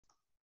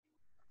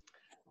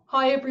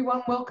Hi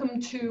everyone,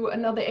 welcome to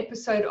another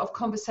episode of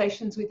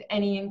Conversations with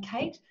Annie and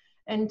Kate.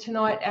 And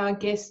tonight our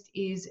guest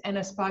is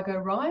Anna Spargo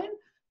Ryan,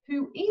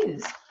 who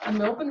is a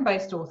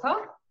Melbourne-based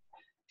author.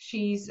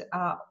 She's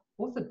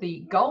authored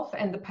The Golf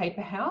and the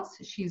Paper House.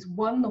 She's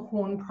won the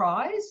Horn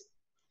Prize.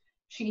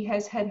 She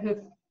has had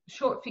her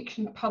short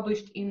fiction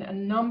published in a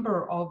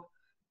number of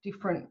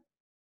different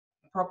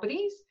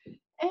properties.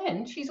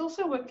 And she's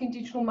also worked in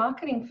digital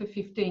marketing for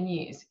 15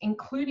 years,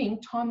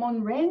 including time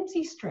on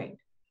Ramsay Street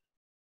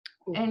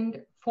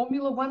and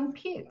Formula One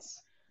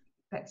pits.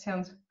 That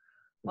sounds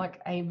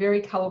like a very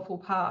colourful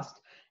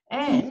past.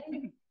 And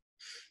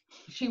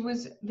she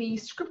was the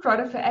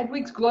scriptwriter for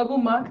Adweek's Global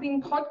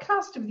Marketing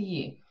Podcast of the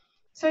Year.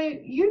 So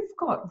you've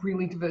got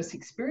really diverse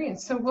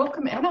experience. So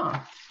welcome,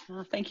 Anna.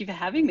 Thank you for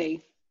having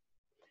me.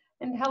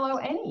 And hello,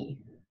 Annie.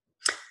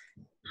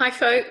 Hi,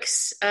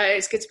 folks.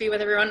 It's good to be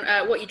with everyone.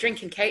 What are you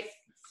drinking, Kate?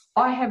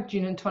 I have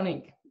gin and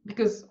tonic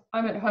because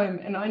I'm at home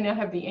and I now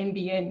have the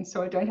NBN,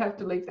 so I don't have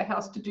to leave the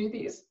house to do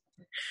this.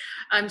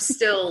 I'm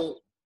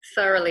still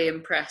thoroughly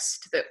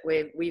impressed that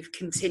we've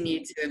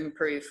continued to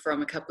improve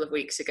from a couple of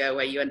weeks ago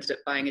where you ended up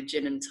buying a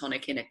gin and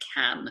tonic in a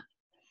can.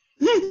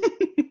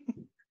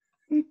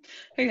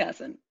 Who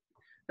hasn't?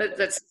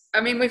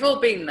 We've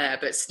all been there,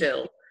 but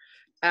still.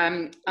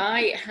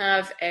 I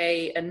have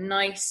a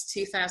nice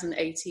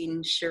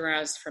 2018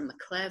 Shiraz from the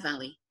Clare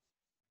Valley.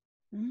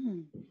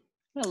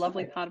 What a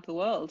lovely part of the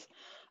world.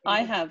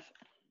 I have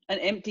an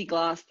empty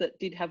glass that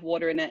did have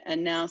water in it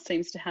and now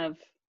seems to have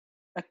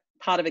a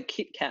part of a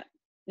Kit Kat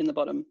in the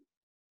bottom.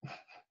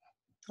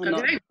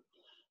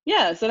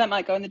 Yeah, so that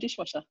might go in the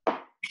dishwasher.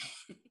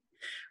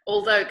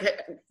 Although,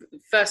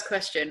 first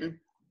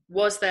question,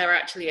 was there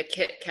actually a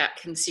Kit Kat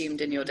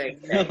consumed in your day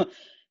today?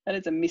 That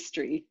is a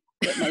mystery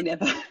that may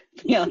never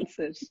be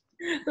answered.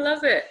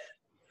 Love it.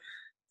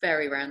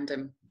 Very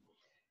random.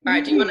 All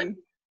right, do you want to...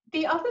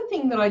 The other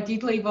thing that I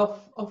did leave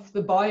off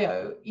the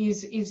bio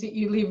is that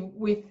you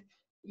live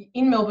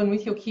in Melbourne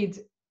with your kids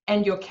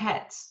and your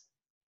cats.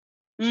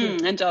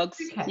 And dogs.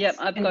 Yep,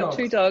 I've got dogs.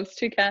 2 dogs,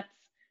 2 cats,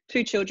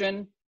 2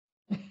 children.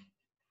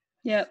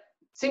 Yep.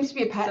 Seems to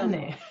be a pattern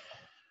there.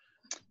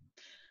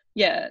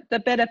 Yeah, the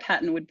better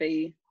pattern would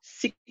be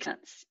 6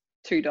 cats,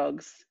 2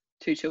 dogs,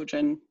 2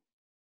 children,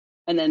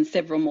 and then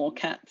several more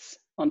cats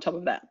on top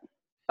of that.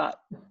 But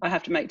I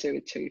have to make do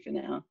with 2 for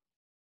now.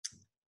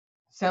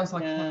 Sounds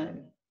like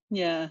fun.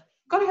 Yeah.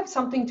 Got to have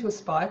something to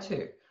aspire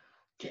to.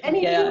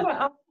 Annie, do you want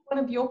to ask one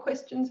of your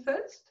questions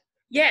first?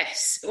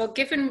 Yes. Well,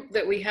 given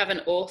that we have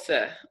an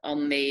author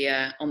on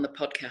the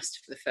podcast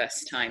for the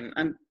first time,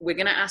 we're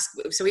going to ask.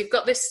 So we've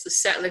got this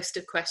set list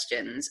of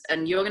questions,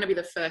 and you're going to be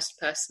the first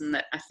person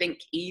that I think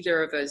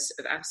either of us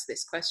have asked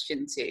this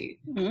question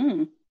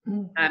to.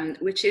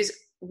 Which is,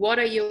 what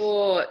are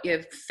your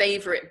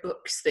favourite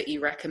books that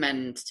you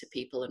recommend to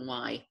people, and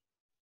why?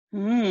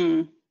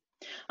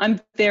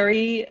 I'm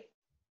very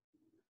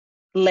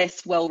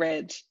less well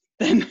read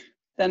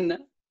than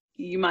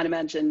you might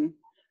imagine.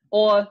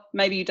 Or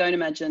maybe you don't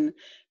imagine,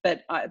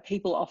 but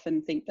people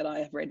often think that I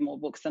have read more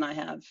books than I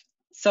have.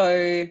 So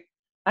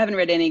I haven't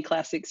read any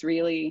classics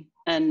really,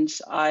 and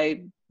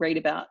I read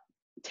about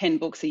 10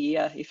 books a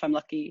year if I'm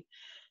lucky.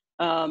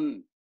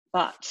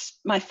 But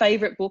my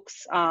favourite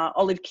books are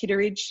Olive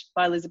Kitteridge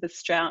by Elizabeth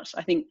Strout.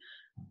 I think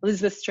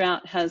Elizabeth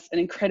Strout has an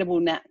incredible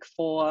knack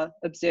for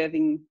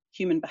observing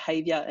human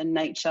behaviour and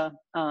nature,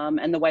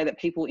 and the way that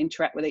people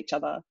interact with each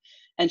other.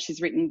 And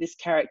she's written this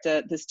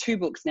character, there's 2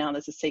 books now,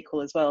 there's a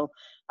sequel as well,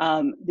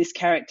 this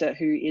character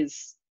who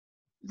is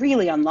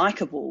really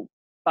unlikable,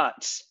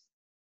 but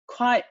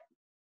quite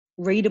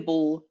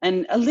readable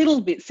and a little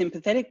bit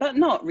sympathetic, but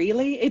not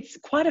really. It's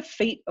quite a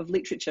feat of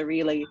literature,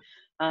 really,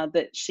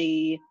 that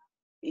she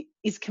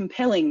is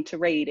compelling to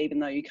read, even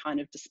though you kind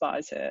of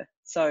despise her.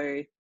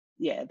 So,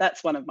 yeah,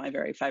 that's one of my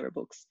very favourite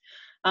books.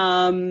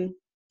 Let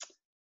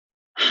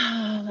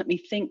me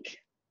think.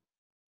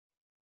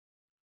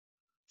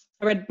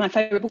 I read my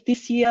favourite book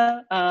this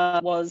year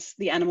was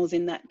The Animals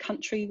in That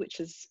Country, which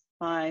is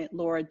by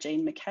Laura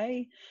Jean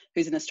McKay,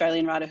 who's an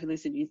Australian writer who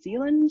lives in New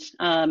Zealand.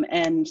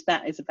 And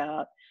that is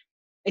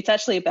it's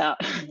actually about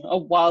a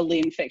wildly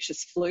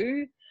infectious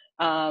flu,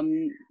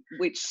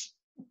 which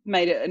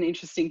made it an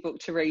interesting book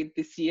to read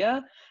this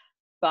year.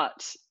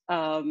 But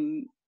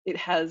it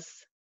has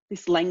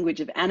this language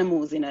of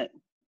animals in it,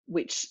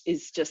 which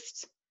is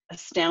just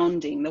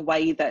astounding, the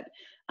way that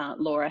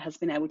Laura has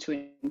been able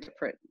to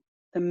interpret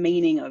the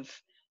meaning of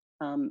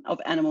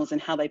animals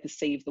and how they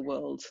perceive the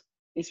world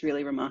is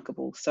really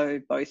remarkable. So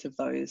both of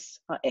those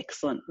are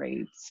excellent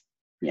reads.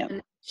 Yeah.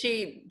 And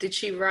did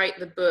she write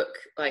the book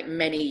like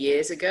many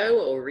years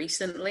ago or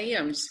recently?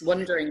 I'm just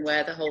wondering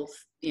where the whole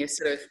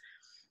sort of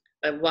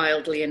a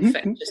wildly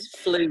infectious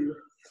flu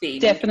theme.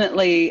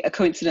 Definitely a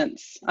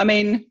coincidence. I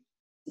mean,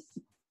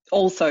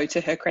 also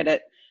to her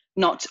credit,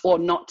 not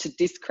to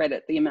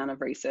discredit the amount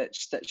of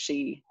research that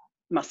she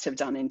must have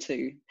done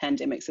into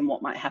pandemics and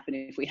what might happen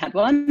if we had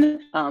one,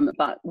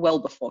 but well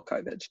before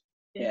COVID.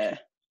 Yeah.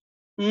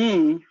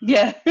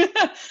 Yeah.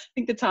 I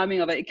think the timing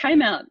of it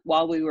came out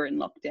while we were in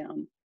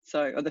lockdown.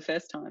 or the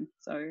first time.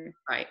 So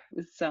right.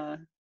 It was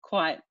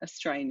quite a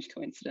strange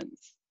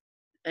coincidence.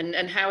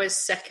 And how is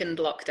second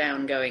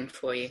lockdown going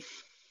for you?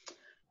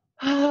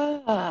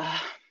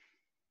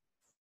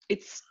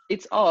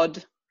 It's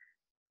odd,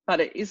 but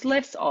it is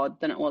less odd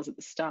than it was at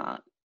the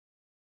start.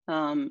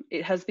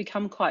 It has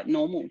become quite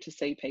normal to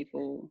see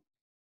people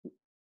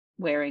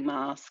wearing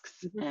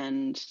masks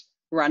and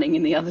running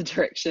in the other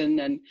direction,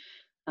 and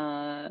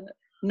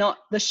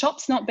the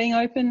shops not being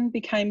open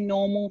became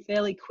normal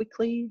fairly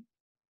quickly.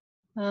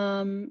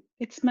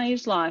 It's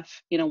made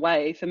life, in a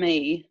way, for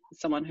me,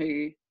 someone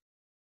who,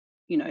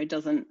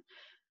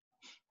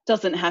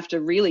 doesn't have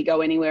to really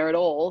go anywhere at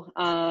all,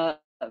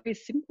 very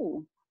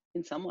simple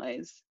in some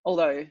ways.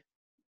 Although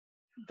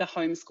the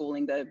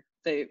homeschooling,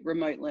 the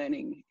remote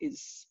learning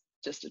is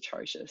just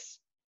atrocious,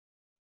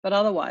 but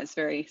otherwise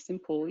very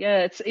simple.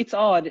 Yeah, it's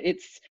odd.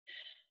 It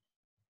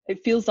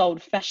feels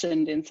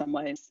old-fashioned in some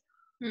ways,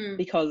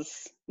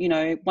 because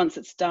once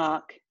it's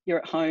dark, you're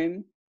at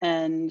home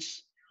and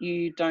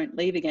you don't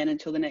leave again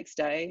until the next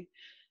day.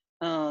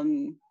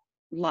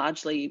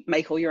 Largely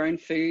make all your own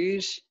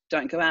food,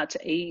 don't go out to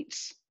eat,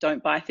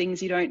 don't buy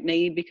things you don't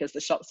need because the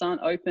shops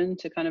aren't open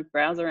to kind of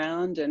browse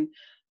around. And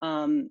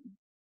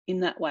in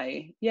that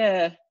way,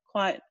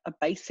 quite a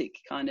basic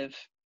kind of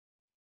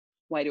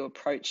way to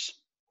approach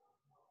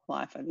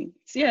life, I think.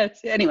 So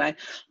it's anyway,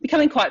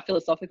 becoming quite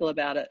philosophical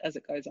about it as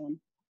it goes on.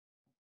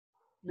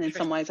 And in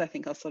some ways, I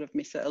think I'll sort of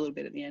miss it a little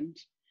bit at the end.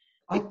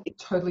 It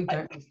totally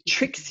don't miss it.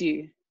 Tricks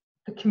you.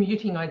 The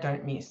commuting I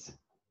don't miss.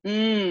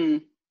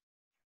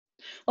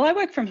 Well, I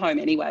work from home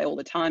anyway all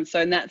the time,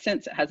 so in that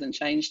sense it hasn't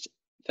changed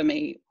for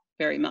me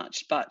very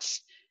much, but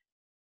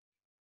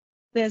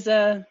there's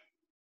a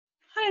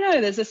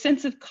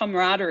sense of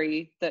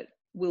camaraderie that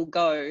will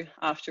go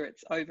after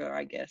it's over,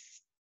 I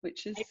guess,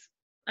 which is...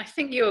 I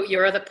think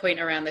your other point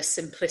around the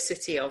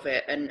simplicity of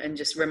it and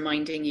just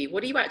reminding you,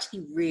 what do you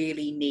actually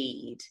really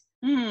need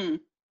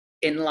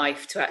in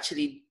life to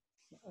actually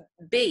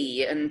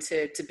be and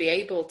to be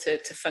able to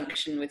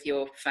function with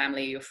your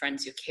family, your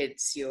friends, your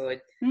kids, your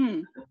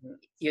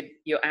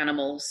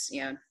animals.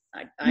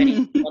 I only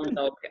have one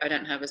dog. I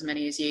don't have as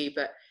many as you,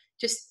 but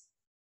just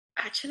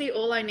actually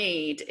all I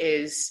need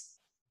is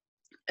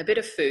a bit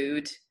of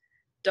food,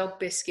 dog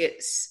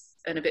biscuits,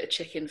 and a bit of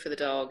chicken for the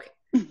dog,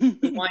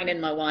 wine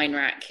in my wine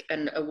rack,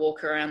 and a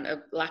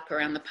lap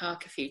around the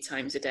park a few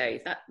times a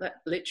day. That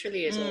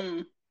literally is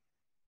all.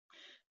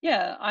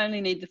 Yeah, I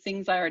only need the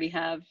things I already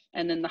have,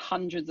 and then the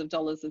hundreds of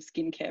dollars of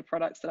skincare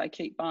products that I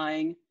keep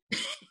buying,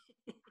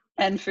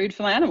 and food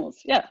for my animals.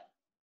 Yeah,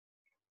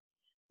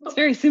 it's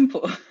very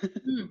simple.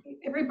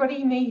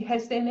 Everybody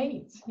has their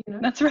needs.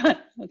 That's right.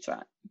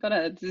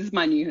 This is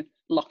my new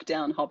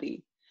lockdown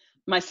hobby.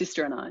 My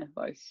sister and I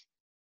both.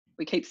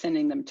 We keep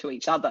sending them to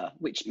each other,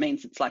 which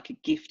means it's like a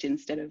gift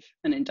instead of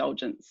an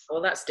indulgence.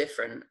 Well, that's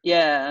different.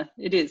 Yeah,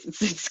 it is.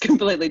 It's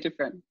completely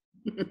different.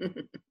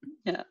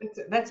 Yeah,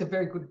 that's a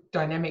very good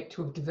dynamic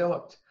to have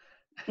developed.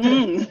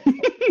 It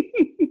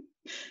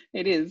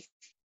is.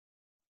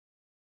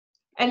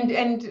 And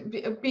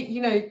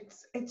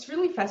it's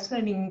really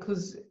fascinating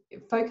because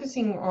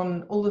focusing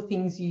on all the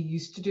things you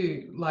used to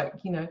do, like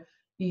you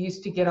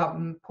used to get up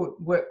and put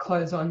work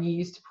clothes on, you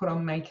used to put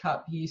on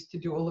makeup, you used to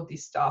do all of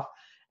this stuff,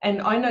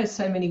 and I know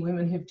so many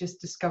women who've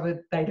just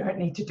discovered they don't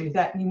need to do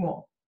that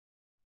anymore.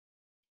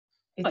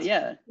 It's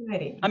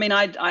fascinating. I mean,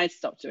 I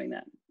stopped doing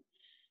that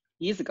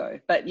years ago,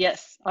 but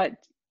yes, I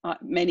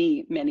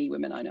many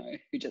women I know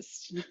who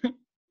just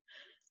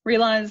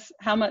realize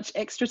how much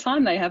extra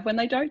time they have when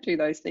they don't do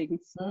those things,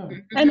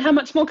 and how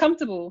much more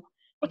comfortable.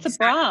 What's a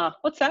bra?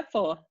 What's that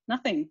for?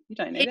 Nothing. You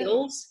don't need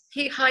heels.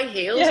 High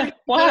heels. Yeah.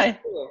 Why?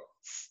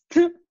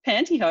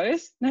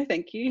 Pantyhose? No,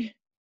 thank you.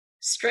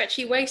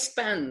 Stretchy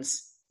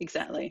waistbands.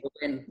 Exactly.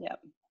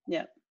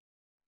 Yeah.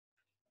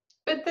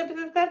 But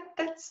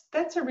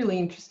that's a really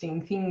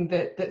interesting thing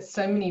that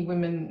so many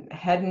women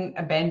hadn't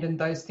abandoned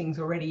those things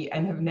already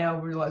and have now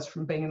realised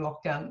from being in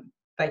lockdown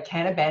they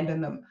can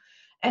abandon them.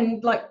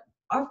 And like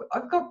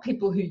I've got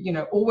people who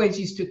always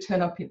used to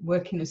turn up at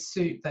work in a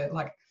suit, that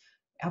like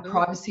our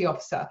privacy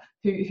officer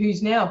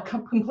who's now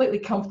completely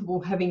comfortable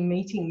having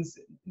meetings,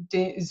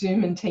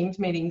 Zoom and Teams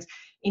meetings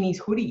in his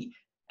hoodie.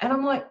 And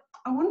I'm like,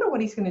 I wonder what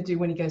he's going to do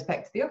when he goes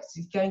back to the office.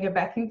 Is he going to go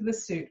back into the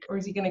suit, or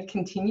is he going to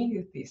continue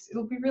with this?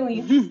 It'll be really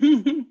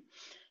interesting.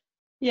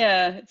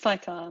 Yeah, it's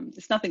like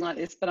it's nothing like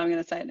this, but I'm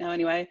going to say it now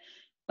anyway.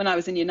 When I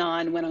was in year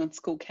 9, went on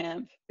school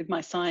camp with my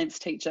science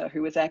teacher,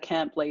 who was our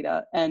camp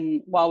leader,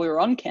 and while we were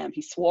on camp,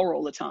 he swore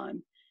all the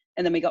time.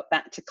 And then we got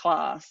back to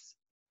class,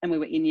 and we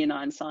were in year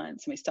 9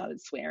 science, and we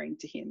started swearing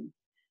to him,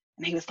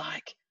 and he was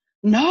like,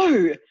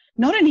 "No,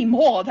 not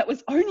anymore. That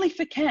was only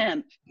for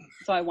camp."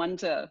 So I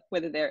wonder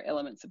whether there are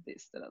elements of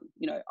this that are,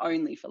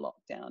 only for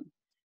lockdown.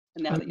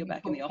 And now that you're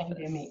back in the office,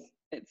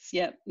 it's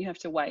you have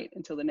to wait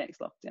until the next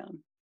lockdown.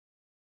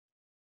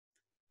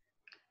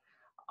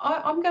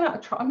 I'm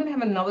gonna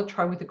have another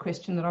try with a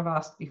question that I've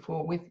asked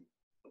before.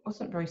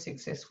 Wasn't very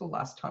successful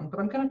last time, but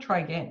I'm going to try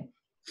again.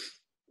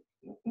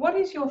 What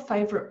is your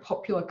favourite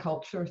popular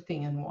culture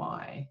thing and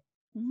why?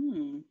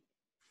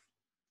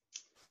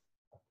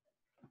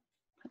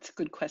 It's a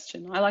good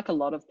question. I like a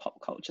lot of pop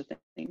culture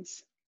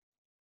things.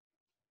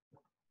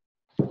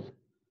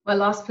 My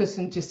last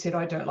person just said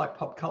I don't like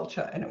pop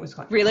culture, and it was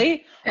like,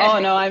 really? Oh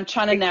no, I'm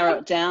trying to narrow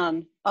it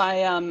down. I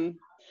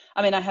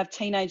have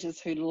teenagers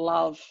who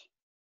love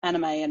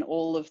anime and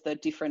all of the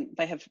different.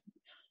 They have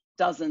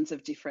dozens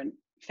of different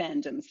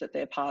fandoms that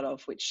they're part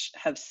of, which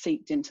have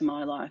seeped into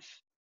my life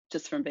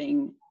just from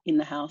being in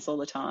the house all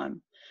the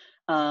time.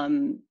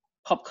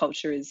 Pop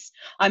culture is,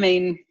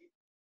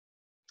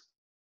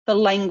 the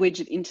language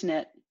of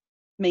internet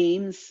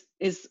memes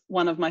is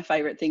one of my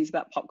favorite things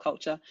about pop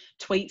culture.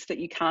 Tweets that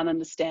you can't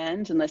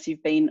understand unless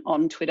you've been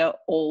on Twitter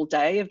all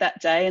day of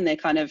that day, and they're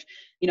kind of,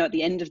 at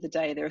the end of the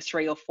day, there are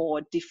 3 or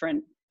 4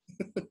 different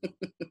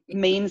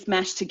memes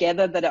mashed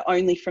together that are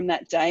only from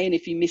that day, and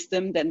if you miss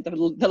them, then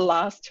the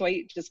last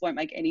tweet just won't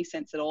make any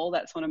sense at all.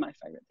 That's one of my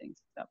favorite things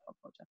about pop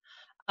culture.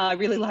 I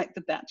really like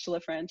the Bachelor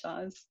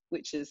franchise,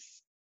 which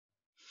is,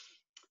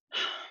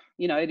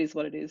 it is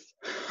what it is.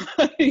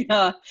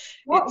 Yeah,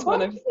 what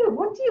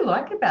do you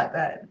like about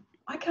that?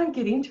 I can't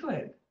get into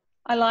it.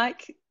 I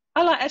like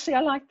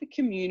the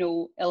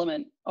communal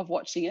element of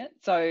watching it.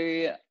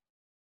 So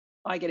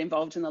I get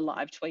involved in the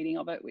live tweeting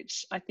of it,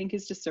 which I think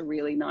is just a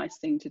really nice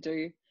thing to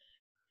do.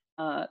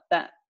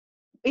 That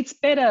it's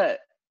better,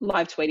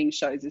 live tweeting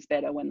shows is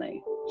better when they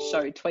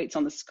show tweets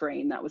on the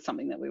screen. That was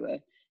something that we were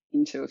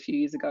into a few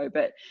years ago,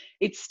 but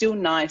it's still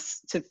nice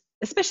to,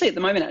 especially at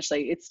the moment,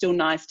 actually, it's still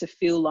nice to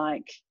feel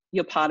like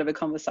you're part of a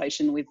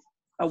conversation with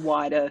a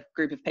wider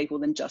group of people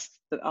than just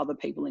the other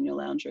people in your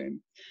lounge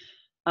room.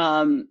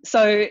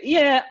 So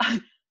yeah,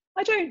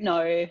 I don't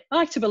know. I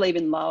like to believe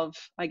in love,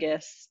 I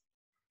guess.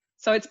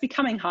 So it's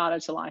becoming harder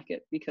to like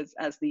it because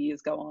as the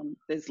years go on,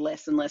 there's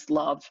less and less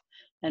love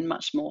and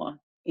much more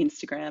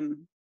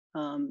Instagram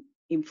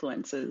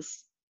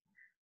influencers.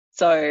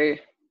 So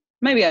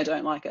maybe I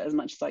don't like it as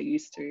much as I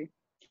used to.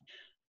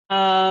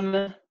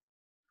 And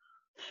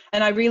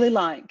I really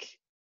like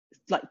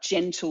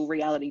gentle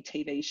reality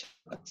TV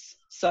shows.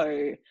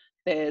 So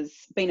there's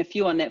been a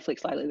few on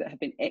Netflix lately that have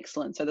been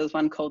excellent. So there's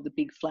one called The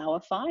Big Flower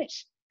Fight,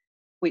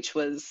 which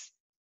was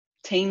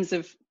teams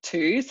of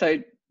 2. So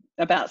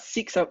about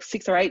 6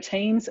 or 8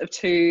 teams of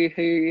 2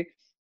 who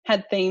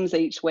had themes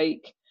each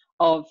week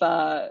of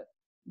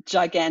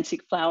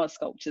gigantic flower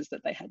sculptures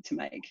that they had to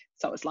make.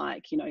 So it was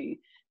like, we're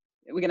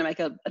going to make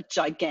a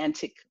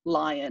gigantic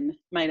lion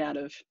made out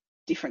of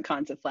different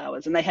kinds of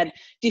flowers, and they had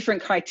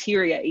different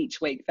criteria each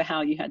week for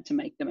how you had to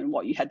make them and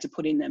what you had to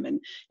put in them, and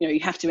you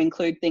have to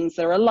include things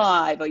that are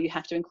alive, or you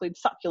have to include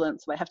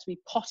succulents, or they have to be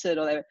potted,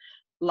 or they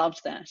loved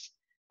that.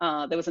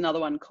 There was another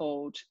one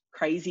called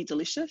Crazy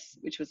Delicious,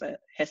 which was a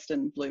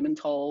Heston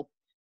Blumenthal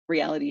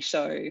reality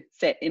show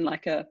set in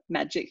like a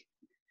magic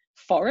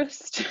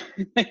forest.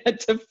 They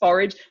had to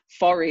forage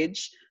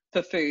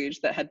for food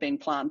that had been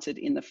planted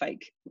in the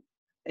fake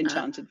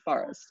enchanted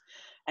forest,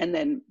 and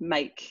then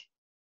make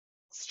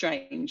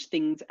strange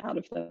things out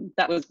of them.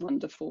 That was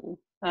wonderful.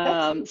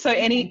 So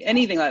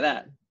anything like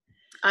that.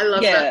 I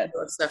love that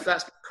sort of stuff.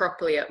 That's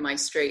properly up my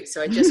street.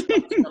 So I just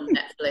watched on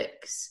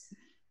Netflix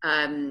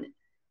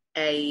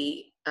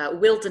a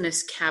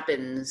Wilderness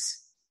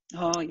Cabins.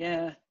 Oh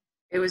yeah.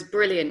 It was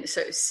brilliant. So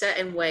it was set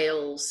in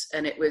Wales,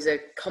 and it was a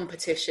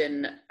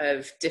competition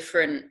of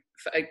different.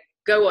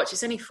 Go watch.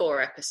 It's only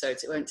 4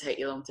 episodes. It won't take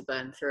you long to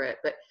burn through it.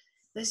 But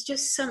there's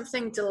just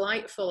something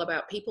delightful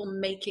about people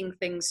making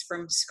things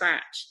from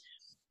scratch,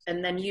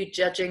 and then you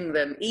judging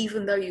them,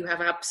 even though you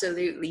have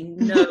absolutely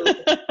no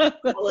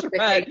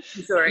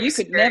qualifications or experience. You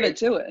could never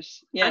do it.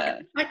 Yeah,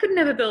 I could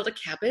never build a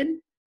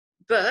cabin,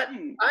 but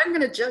I'm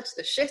going to judge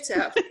the shit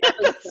out of the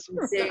cabins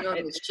I'm seeing on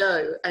the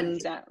show. And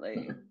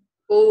exactly.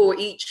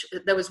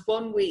 There was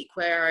 1 week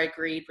where I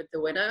agreed with the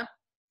winner,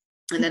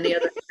 and then the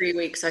other 3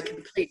 weeks I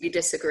completely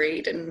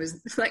disagreed and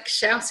was like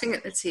shouting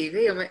at the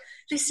TV. I'm like,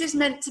 this is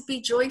meant to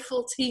be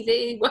joyful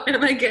TV. Why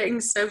am I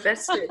getting so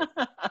vested?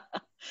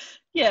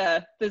 Yeah,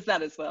 there's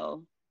that as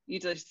well. You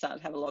just start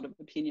to have a lot of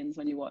opinions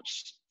when you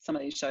watch some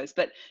of these shows,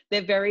 but they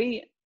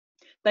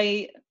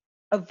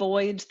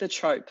avoid the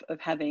trope of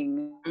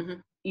having,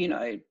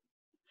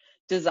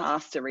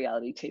 disaster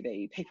reality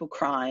TV, people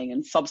crying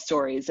and sob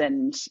stories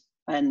and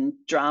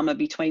drama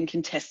between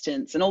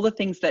contestants and all the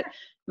things that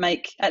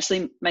make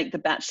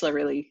The Bachelor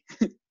really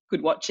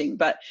good watching,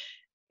 but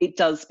it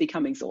does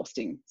become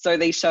exhausting. So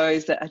these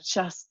shows that are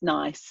just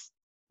nice.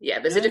 Yeah,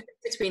 there's a difference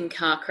between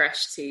car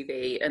crash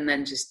TV and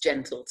then just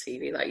gentle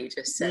TV, like you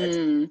just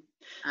said.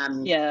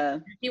 Yeah.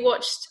 You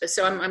watched,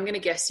 so I'm going to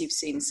guess you've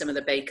seen some of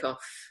the Bake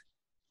Off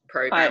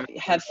program. I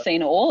have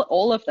seen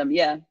all of them,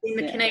 yeah. Seen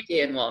the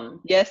Canadian one?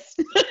 Yes.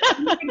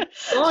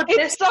 God,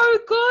 it's so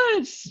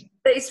good.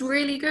 It's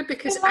really good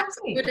because as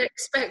you would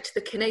expect,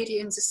 the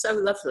Canadians are so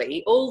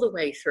lovely all the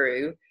way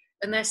through,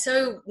 and they're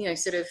so,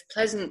 sort of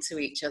pleasant to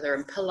each other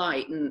and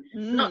polite, and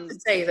not to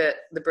say that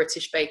the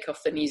British Bake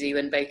Off, the New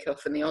Zealand Bake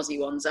Off and the Aussie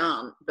ones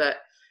aren't, but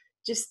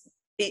just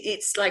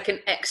it's like an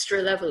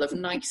extra level of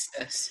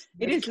niceness.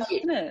 It is,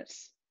 isn't it?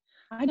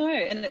 I know,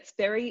 and it's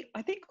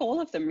I think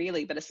all of them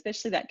really, but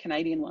especially that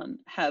Canadian one,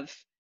 have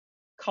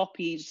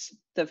copied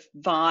the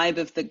vibe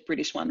of the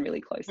British one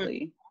really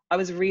closely. I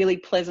was really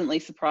pleasantly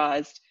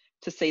surprised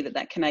to see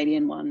that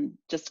Canadian one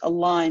just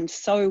aligned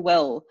so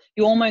well.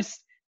 You almost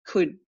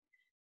could,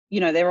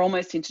 they're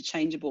almost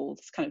interchangeable.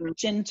 This kind of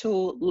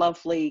gentle,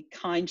 lovely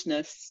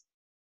kindness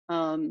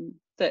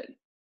that,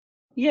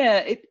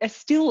 it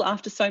still,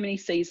 after so many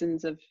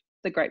seasons of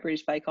the Great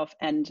British Bake Off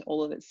and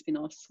all of its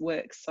spin-offs,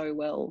 works so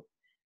well.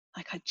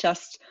 Like, I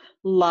just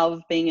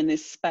love being in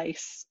this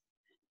space,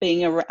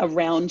 being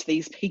around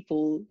these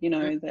people,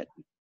 that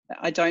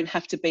I don't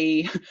have to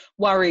be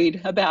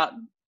worried about,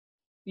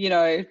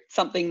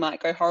 something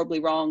might go horribly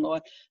wrong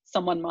or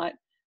someone might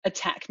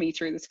attack me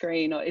through the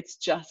screen, or it's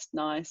just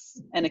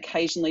nice. And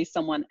occasionally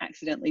someone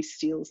accidentally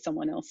steals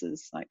someone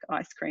else's like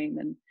ice cream,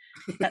 and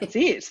that's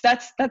it.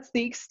 That's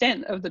the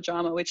extent of the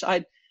drama, which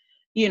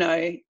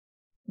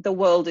the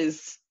world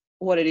is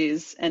what it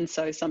is. And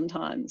so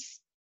sometimes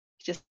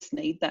you just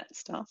need that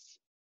stuff.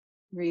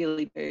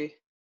 Really do.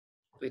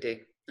 We do.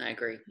 I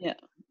agree. Yeah.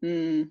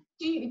 Do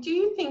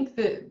you think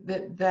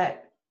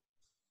that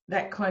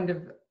kind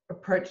of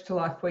approach to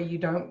life where you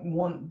don't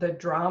want the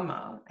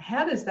drama,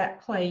 how does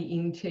that play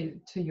into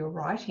your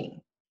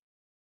writing?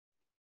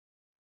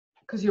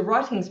 Because your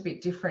writing's a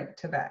bit different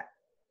to that.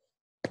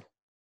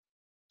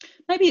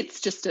 Maybe it's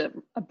just a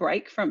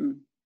break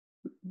from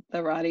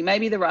the writing.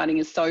 Maybe the writing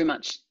is so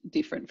much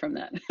different from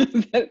that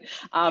that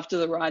after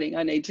the writing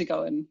I need to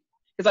go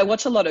because I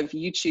watch a lot of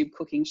YouTube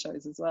cooking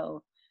shows as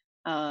well,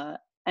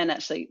 and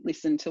actually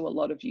listen to a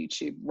lot of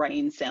YouTube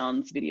rain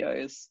sounds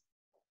videos.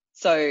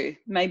 So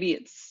maybe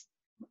it's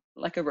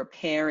like a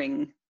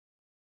repairing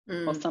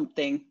or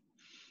something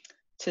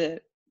to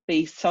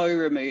be so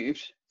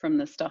removed from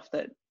the stuff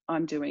that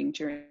I'm doing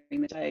during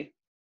the day.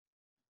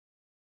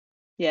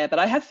 Yeah, but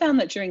I have found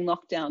that during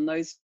lockdown,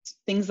 those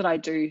things that I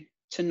do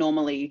to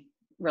normally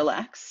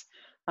relax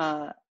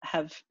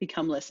have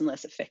become less and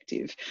less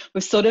effective.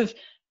 We've sort of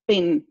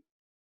been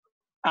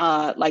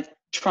like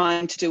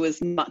trying to do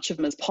as much of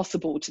them as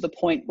possible, to the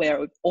point where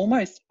we've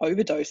almost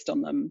overdosed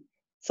on them.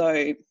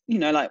 So,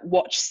 like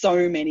watch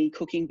so many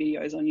cooking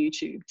videos on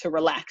YouTube to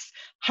relax,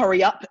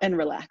 hurry up and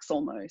relax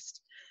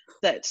almost,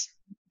 that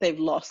they've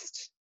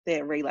lost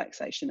their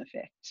relaxation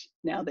effect.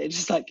 Now they're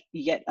just like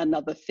yet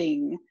another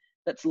thing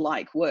that's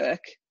like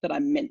work that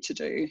I'm meant to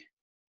do.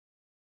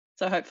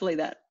 So hopefully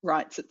that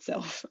rights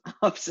itself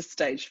after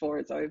stage 4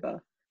 is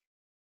over.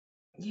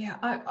 Yeah,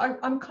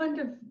 I'm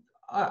kind of,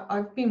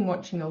 I've been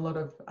watching a lot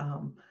of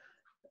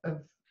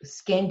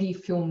Scandi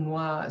film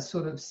noir,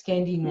 sort of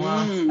Scandi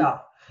noir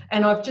stuff.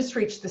 And I've just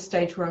reached the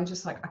stage where I'm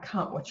just like, I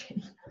can't watch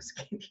any more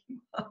Scandi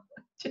noir.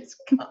 I just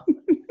can't.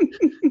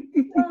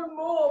 No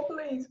more,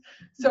 please.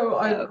 So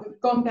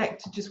I've gone back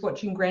to just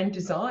watching Grand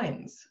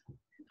Designs.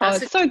 Oh,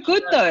 it's so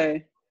good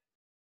though.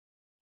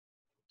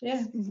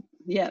 Yeah.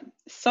 Yeah,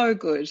 so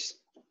good.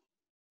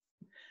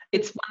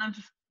 It's one of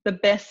the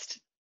best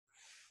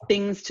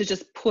things to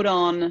just put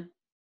on,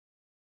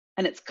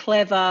 and it's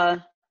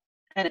clever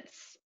and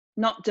it's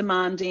not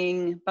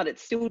demanding, but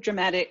it's still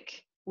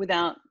dramatic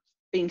without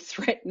being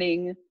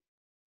threatening.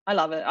 I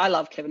love it. I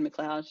love Kevin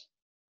MacLeod.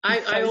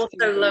 I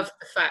also love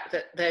the fact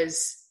that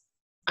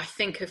I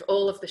think of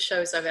all of the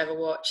shows I've ever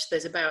watched,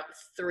 there's about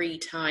 3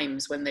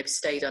 times when they've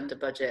stayed under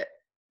budget.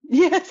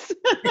 Yes.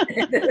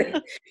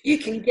 You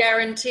can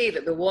guarantee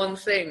that the one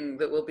thing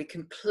that will be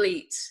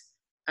complete,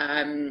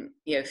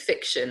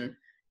 fiction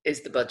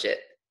is the budget.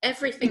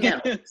 Everything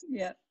else.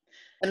 Yeah.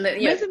 And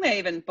amazing they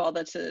even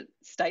bother to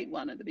state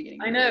one at the beginning.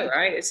 I know,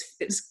 right?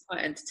 It's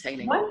quite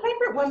entertaining. My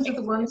favourite ones are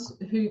the ones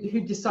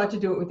who decide to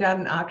do it without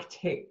an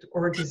architect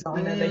or a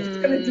designer. They're just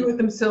going to do it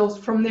themselves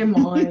from their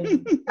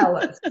mind. Tell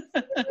us.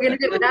 We're going to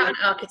do it without an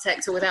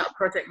architect or without a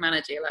project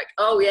manager. Like,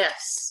 oh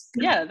yes,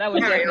 yeah, that would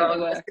definitely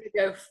work.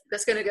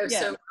 That's going to go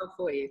so well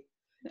for you.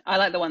 I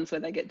like the ones where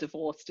they get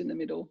divorced in the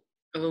middle.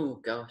 Oh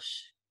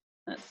gosh,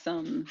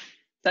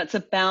 that's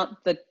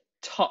about the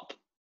top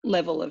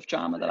level of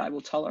drama that I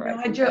will tolerate.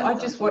 I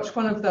just watched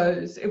one of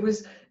those. It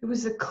was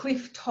a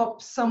cliff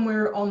top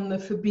somewhere on the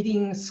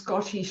forbidding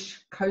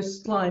Scottish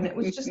coastline. It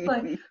was just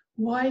like,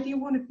 why do you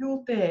want to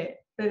build there?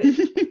 But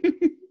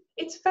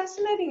it's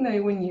fascinating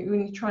though when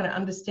you're trying to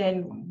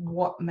understand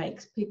what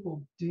makes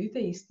people do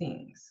these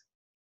things.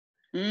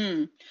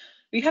 You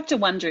have to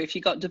wonder, if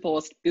you got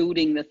divorced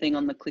building the thing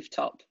on the cliff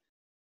top,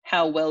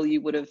 how well you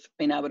would have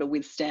been able to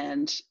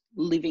withstand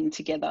living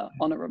together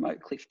on a remote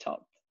cliff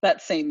top.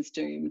 That seems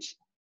doomed.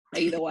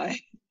 Either way.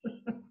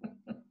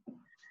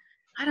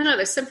 I don't know,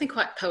 there's something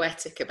quite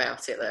poetic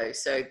about it though.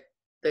 So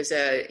there's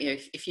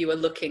if you were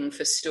looking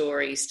for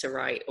stories to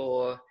write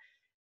or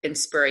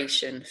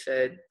inspiration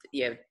for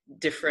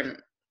different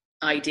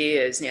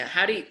ideas,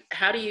 how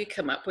do you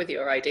come up with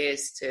your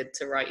ideas to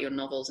write your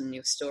novels and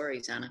your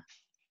stories, Anna?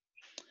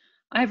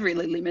 I have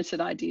really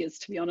limited ideas,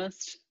 to be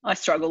honest. I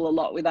struggle a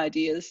lot with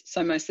ideas,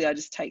 so mostly I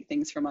just take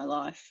things from my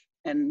life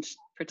and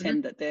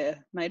pretend that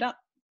they're made up.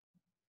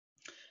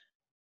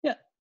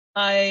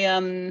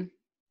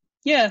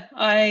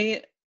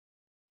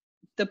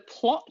 The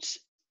plot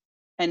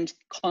and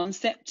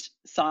concept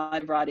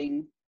side of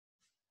writing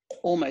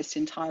almost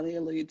entirely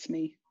eludes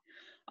me.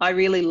 I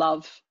really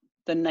love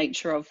the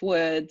nature of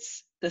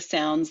words, the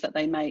sounds that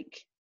they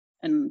make,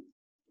 and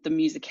the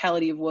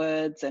musicality of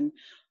words, and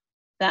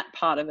that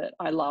part of it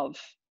I love,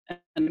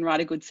 and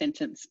write a good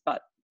sentence,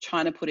 but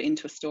trying to put it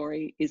into a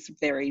story is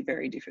very,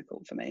 very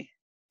difficult for me.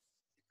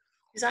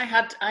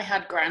 Because I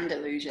had grand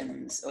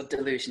illusions, or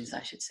delusions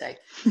I should say,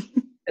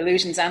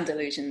 illusions and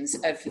delusions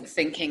of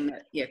thinking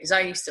that, because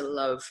I used to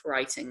love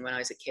writing when I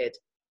was a kid,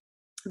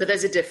 but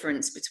there's a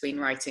difference between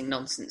writing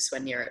nonsense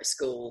when you're at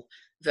school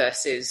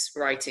versus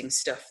writing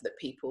stuff that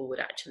people would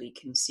actually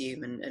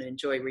consume and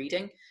enjoy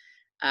reading.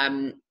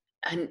 And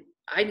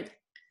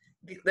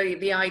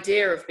the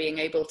idea of being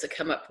able to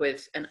come up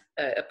with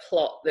a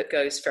plot that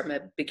goes from a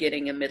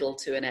beginning, a middle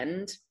to an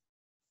end,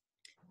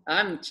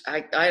 I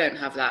don't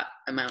have that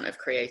amount of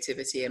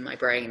creativity in my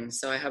brain,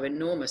 so I have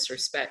enormous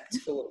respect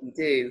for what you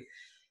do.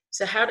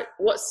 So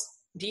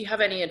do you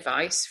have any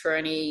advice for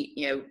any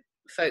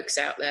folks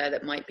out there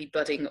that might be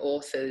budding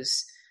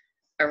authors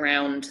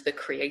around the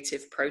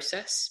creative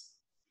process?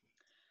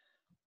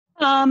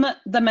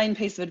 The main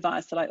piece of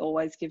advice that I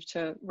always give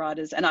to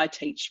writers, and I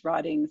teach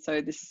writing, so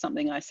this is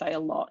something I say a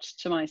lot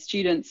to my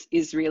students,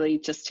 is really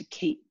just to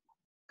keep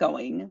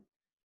going.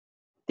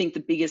 I think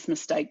the biggest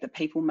mistake that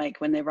people make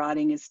when they're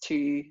writing is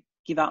to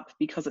give up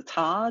because it's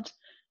hard.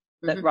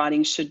 That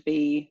writing should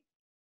be,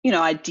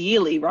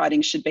 ideally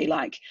writing should be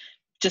like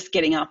just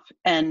getting up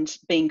and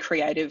being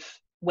creative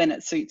when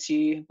it suits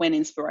you, when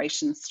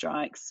inspiration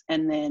strikes,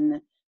 and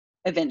then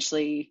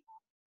eventually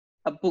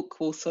a book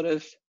will sort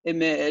of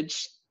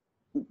emerge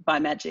by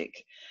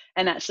magic.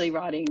 And actually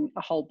writing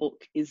a whole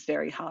book is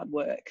very hard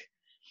work.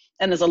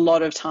 And there's a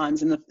lot of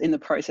times in the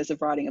process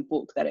of writing a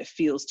book that it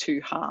feels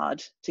too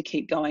hard to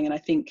keep going. And I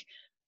think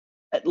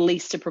at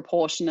least a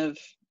proportion of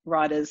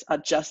writers are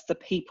just the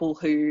people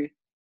who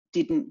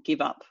didn't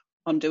give up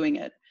on doing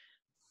it.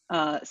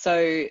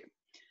 So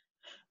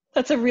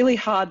that's a really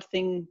hard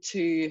thing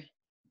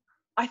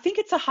I think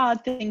it's a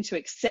hard thing to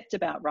accept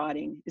about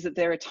writing, is that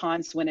there are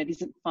times when it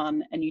isn't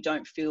fun and you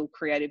don't feel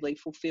creatively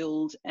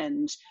fulfilled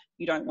and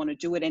you don't want to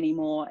do it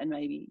anymore, and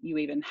maybe you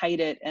even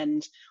hate it.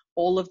 And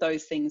all of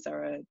those things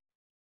are a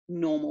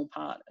normal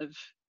part of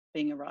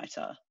being a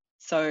writer.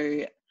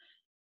 So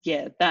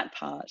yeah, that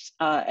part.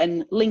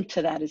 And linked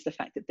to that is the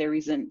fact that there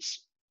isn't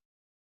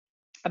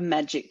a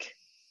magic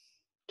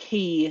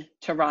key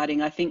to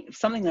writing. I think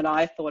something that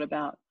I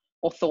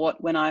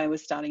thought when I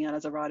was starting out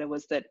as a writer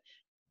was that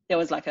there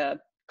was like a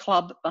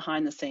club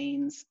behind the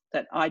scenes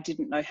that I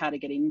didn't know how to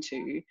get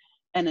into.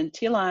 And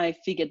until I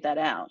figured that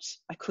out,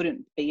 I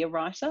couldn't be a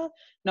writer,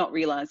 not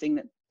realizing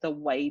that the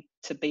way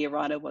to be a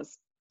writer was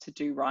to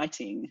do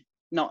writing,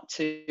 not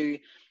to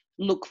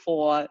look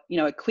for,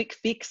 a quick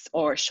fix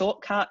or a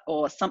shortcut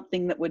or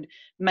something that would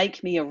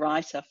make me a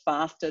writer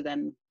faster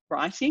than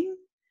writing,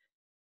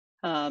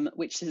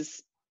 which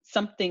is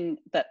something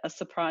that a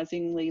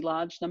surprisingly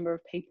large number of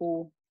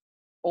people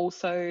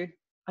also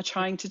are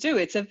trying to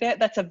do.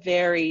 That's a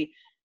very,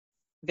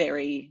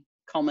 very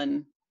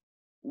common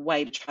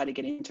way to try to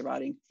get into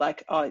writing.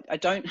 Like,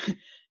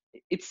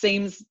 it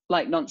seems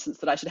like nonsense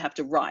that I should have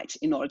to write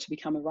in order to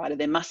become a writer.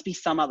 There must be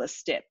some other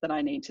step that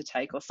I need to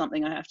take, or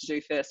something I have to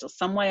do first, or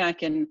some way I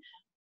can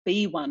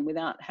be one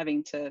without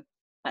having to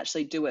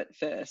actually do it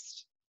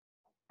first.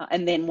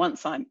 And then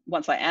once I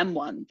am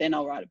one, then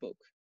I'll write a book.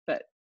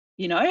 But,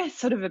 it's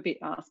sort of a bit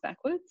ass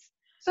backwards.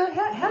 So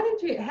how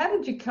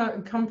did you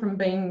come from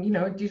being,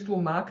 a digital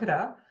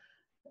marketer,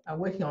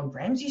 working on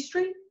Ramsay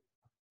Street,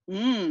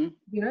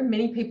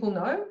 many people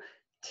know,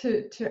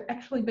 to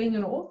actually being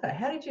an author?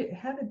 How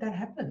did that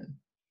happen?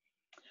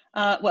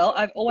 Well,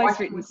 I've always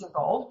written. Was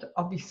involved,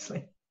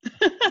 obviously.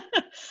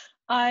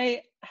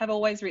 I have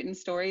always written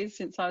stories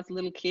since I was a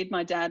little kid.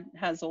 My dad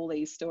has all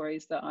these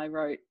stories that I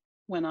wrote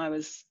when I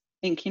was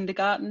in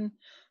kindergarten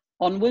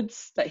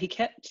onwards that he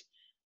kept,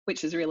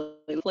 which is really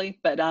lovely.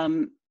 But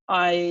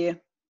I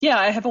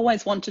have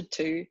always wanted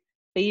to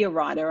be a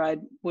writer. I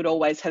would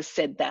always have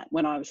said that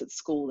when I was at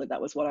school,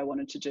 that was what I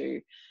wanted to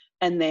do.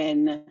 And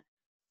then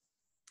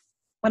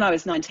when I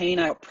was 19,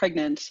 I got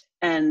pregnant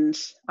and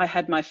I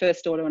had my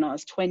first daughter when I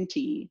was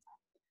 20.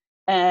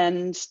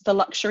 And the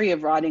luxury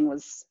of writing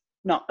was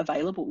not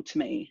available to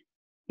me.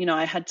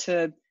 I had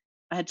to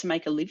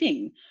make a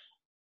living.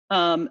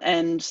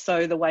 And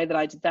so the way that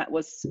I did that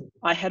was,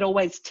 I had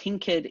always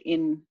tinkered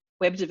in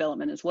web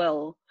development as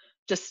well,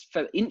 just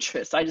for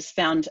interest. As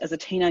a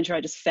teenager,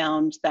 I just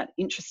found that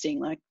interesting.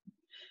 Like,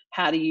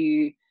 how do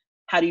you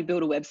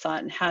build a website,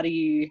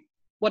 and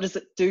what does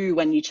it do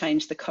when you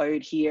change the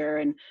code here,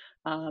 and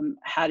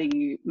how do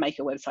you make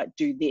a website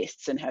do this,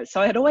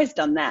 so I had always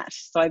done that.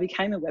 So I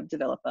became a web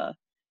developer.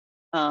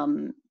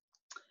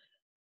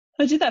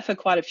 I did that for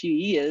quite a few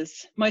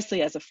years,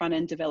 mostly as a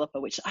front-end developer,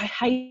 which I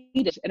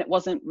hated, and it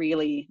wasn't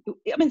really,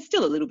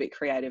 still a little bit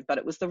creative, but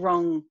it was the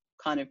wrong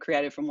kind of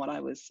creative from what I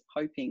was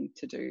hoping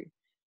to do.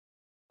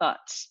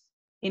 But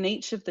in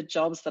each of the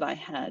jobs that I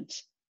had,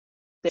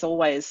 there's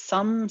always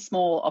some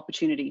small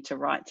opportunity to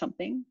write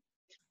something.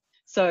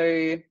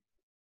 So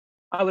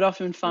I would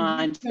often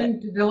find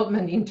that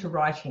development into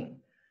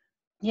writing.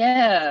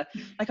 Yeah,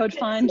 like I would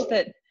find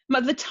that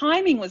the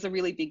timing was a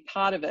really big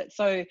part of it.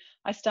 So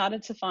I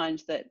started to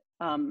find that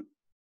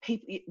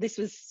people, this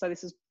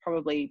was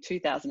probably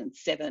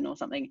 2007 or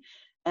something,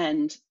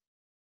 and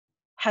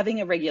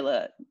having a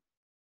regular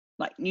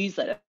like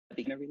newsletter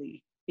became a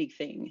really big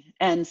thing.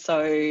 And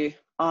so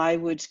I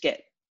would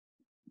get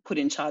put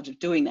in charge of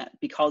doing that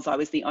because I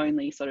was the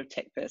only sort of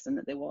tech person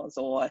that there was,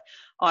 or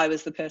I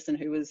was the person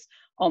who was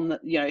on the,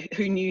 you know,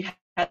 who knew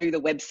how to do the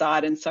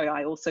website. And so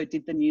I also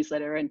did the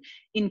newsletter. And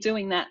in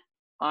doing that,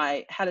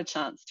 I had a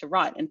chance to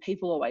write. And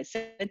people always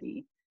said to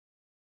me,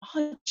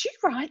 "Oh, did you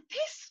write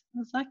this?" I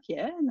was like,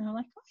 "Yeah." And they were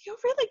like, "Oh, you're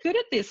really good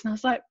at this." And I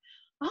was like,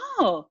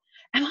 "Oh,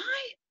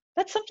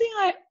 that's something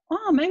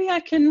maybe I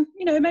can,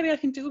 maybe I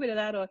can do a bit of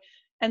that."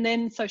 And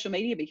then social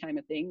media became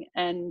a thing.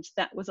 And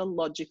that was a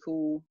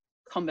logical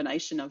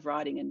combination of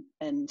writing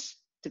and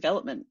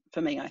development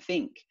for me, I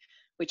think,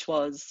 which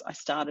was I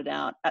started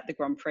out at the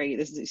Grand Prix.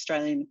 This is the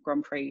Australian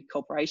Grand Prix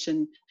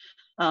Corporation.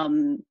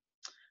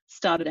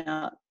 Started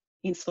out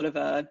in sort of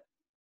a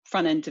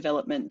front-end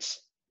development,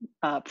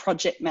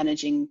 project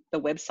managing the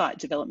website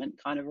development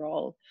kind of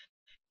role.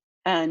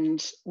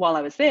 And while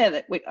I was there,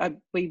 that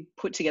we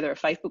put together a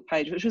Facebook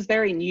page, which was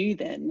very new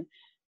then,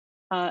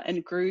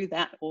 and grew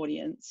that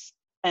audience.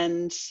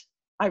 And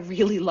I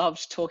really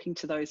loved talking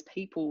to those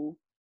people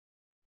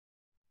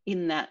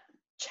in that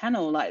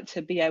channel, like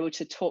to be able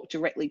to talk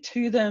directly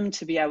to them,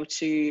 to be able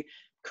to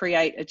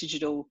create a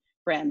digital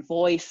brand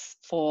voice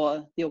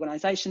for the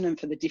organisation and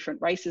for the different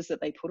races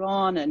that they put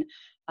on, and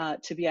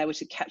to be able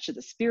to capture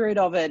the spirit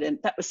of it. And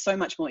that was so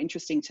much more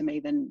interesting to me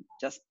than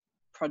just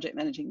project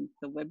managing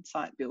the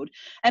website build.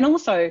 And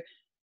also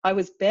I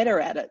was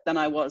better at it than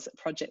I was at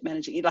project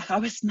managing. Like I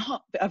was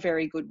not a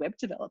very good web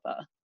developer,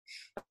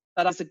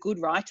 but I was a good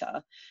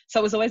writer. So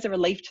it was always a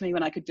relief to me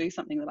when I could do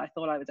something that I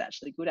thought I was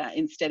actually good at,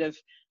 instead of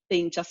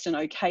being just an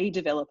okay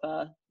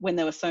developer when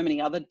there were so many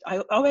other.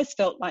 I always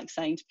felt like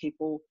saying to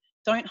people,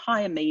 don't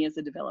hire me as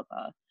a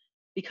developer,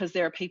 because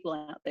there are people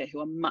out there who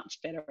are much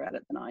better at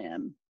it than I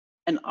am.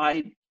 And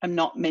I am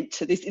not meant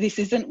to, this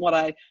isn't what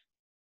I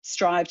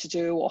strive to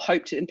do or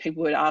hope to. And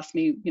people would ask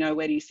me,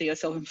 where do you see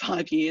yourself in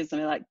 5 years?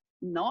 And I'm like,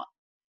 not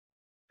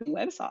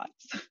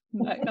websites.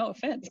 No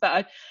offense.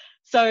 But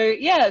so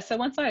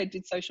once I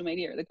did social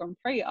media at the Grand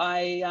Prix,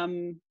 I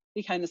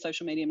became the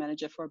social media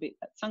manager for a bit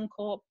at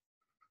Suncorp.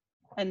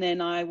 And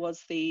then I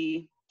was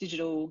the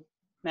digital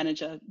and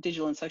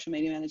social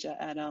media manager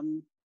at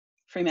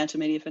Fremantle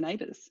Media for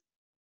Neighbours,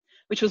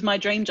 which was my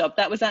dream job.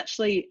 That was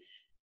actually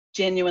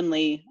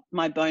genuinely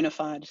my bona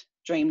fide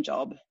dream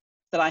job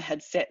that I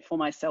had set for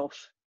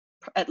myself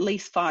at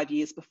least 5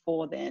 years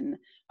before then.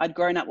 I'd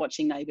grown up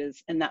watching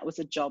Neighbours, and that was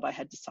a job I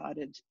had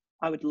decided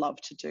I would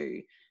love to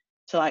do,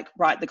 to like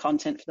write the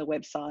content for the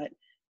website,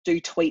 do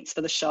tweets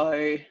for the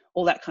show,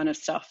 all that kind of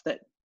stuff.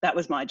 That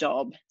was my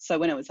job. So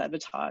when it was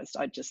advertised,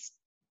 I just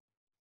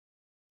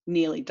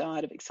nearly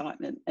died of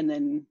excitement, and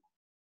then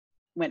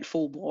went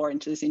full bore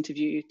into this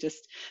interview.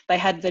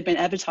 They'd been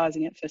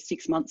advertising it for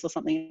 6 months or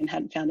something and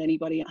hadn't found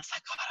anybody. I was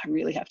like, God, I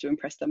really have to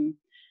impress them.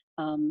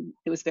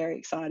 It was very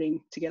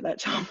exciting to get that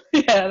job.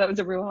 Yeah, that was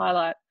a real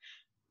highlight.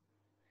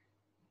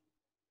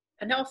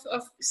 And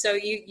so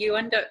you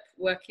end up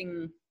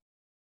working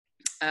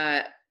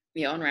on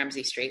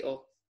Ramsay Street,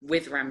 or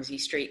with Ramsay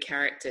Street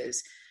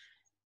characters.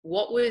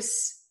 What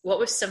was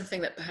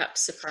something that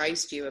perhaps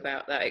surprised you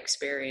about that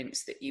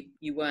experience that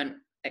you weren't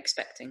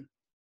expecting?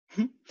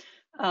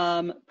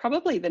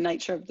 Probably the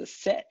nature of the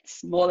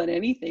sets more than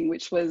anything,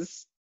 which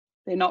was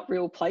they're not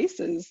real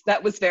places.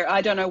 That was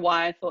I don't know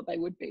why I thought they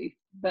would be,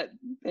 but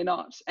they're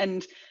not.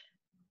 And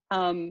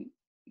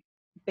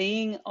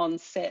being on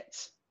set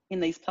in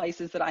these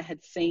places that I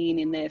had seen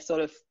in their sort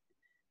of,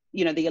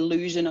 the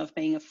illusion of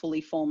being a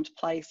fully formed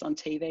place on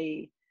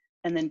TV,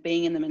 and then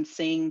being in them and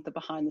seeing the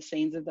behind the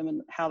scenes of them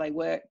and how they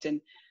worked. And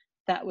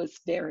that was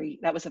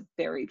a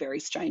very, very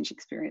strange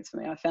experience for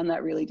me. I found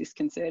that really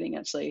disconcerting,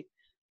 actually.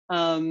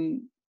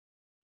 There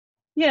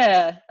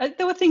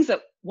were things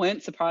that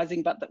weren't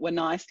surprising, but that were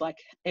nice. Like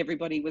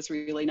everybody was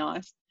really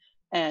nice,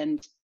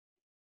 and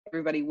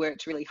everybody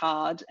worked really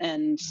hard,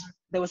 and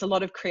there was a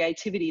lot of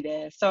creativity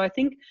there. So I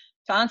think,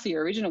 to answer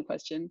your original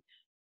question,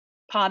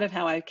 part of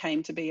how I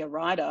came to be a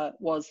writer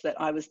was that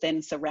I was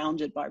then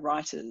surrounded by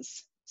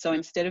writers. So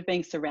instead of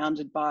being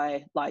surrounded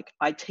by like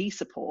IT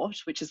support,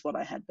 which is what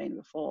I had been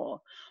before,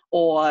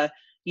 or,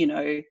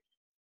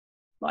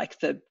 like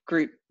the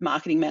group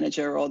marketing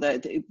manager, or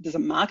there's a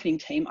marketing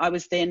team, I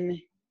was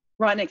then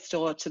right next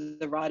door to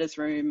the writer's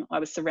room. I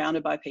was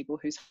surrounded by people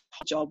whose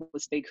job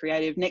was to be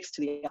creative, next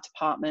to the art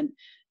department,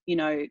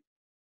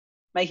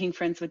 making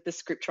friends with the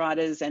script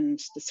writers and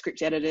the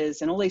script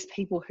editors and all these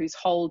people whose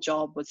whole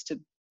job was to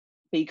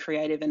be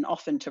creative and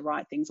often to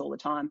write things all the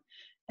time.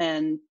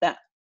 And that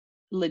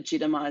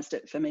legitimized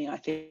it for me. I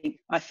think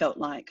I felt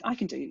like I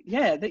can do,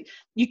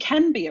 you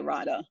can be a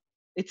writer.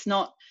 It's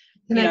not,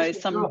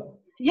 it's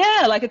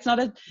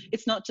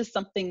not just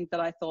something that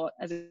I thought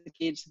as a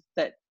kid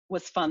that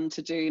was fun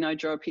to do,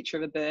 draw a picture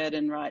of a bird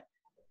and write,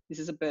 this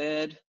is a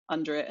bird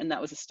under it, and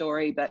that was a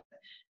story. But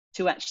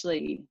there were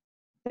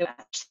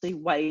actually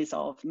ways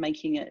of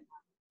making it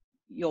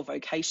your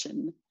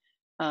vocation,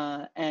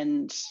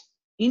 and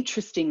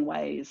interesting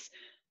ways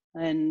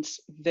and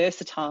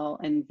versatile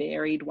and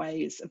varied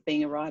ways of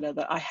being a writer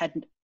that I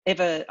hadn't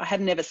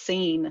ever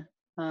seen,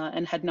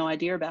 and had no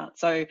idea about.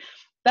 So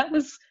that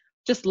was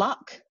just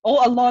luck. A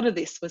lot of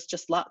this was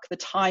just luck. The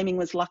timing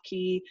was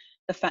lucky.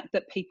 The fact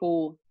that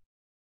people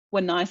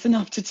were nice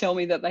enough to tell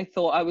me that they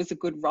thought I was a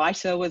good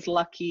writer was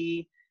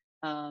lucky.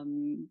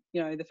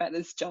 The fact that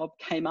this job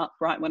came up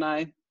right when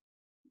I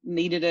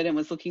needed it and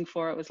was looking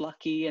for it was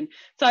lucky. And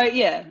so,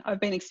 yeah, I've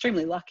been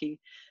extremely lucky.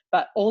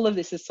 But all of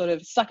this is sort of,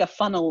 it's like a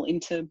funnel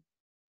into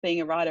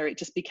being a writer. It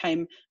just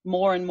became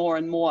more and more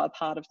and more a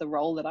part of the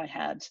role that I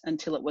had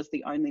until it was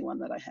the only one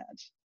that I had.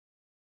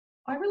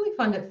 I really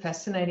find it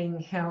fascinating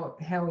how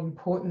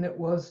important it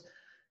was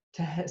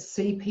to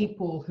see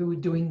people who are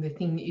doing the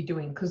thing that you're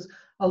doing, because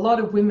a lot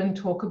of women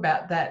talk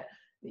about that,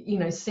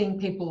 seeing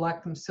people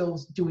like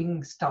themselves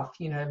doing stuff,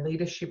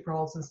 leadership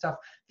roles and stuff.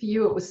 For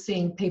you, it was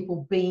seeing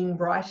people being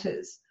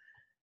writers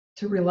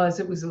to realise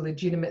it was a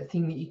legitimate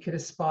thing that you could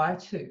aspire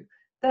to.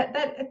 That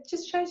it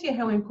just shows you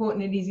how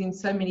important it is in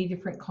so many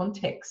different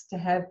contexts to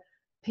have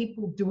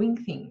people doing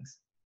things,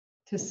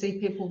 to see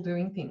people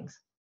doing things.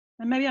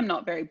 And maybe I'm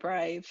not very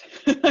brave.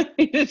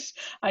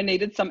 I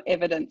needed some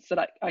evidence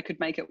that I could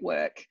make it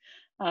work.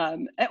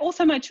 And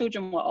also, my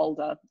children were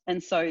older,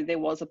 and so there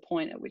was a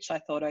point at which I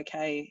thought,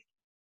 okay,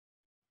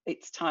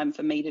 it's time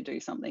for me to do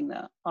something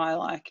that I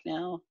like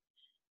now,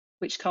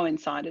 which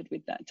coincided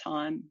with that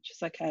time.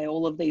 Just okay,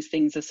 all of these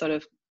things have sort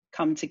of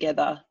come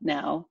together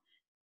now.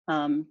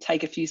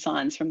 Take a few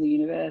signs from the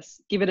universe,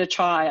 give it a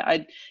try.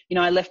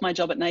 I left my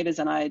job at Neighbours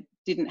and I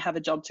didn't have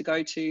a job to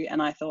go to,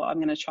 and I thought I'm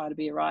going to try to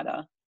be a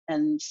writer.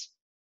 And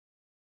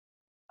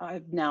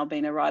I've now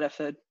been a writer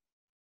for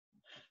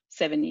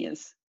 7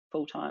 years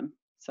full time.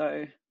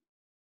 So,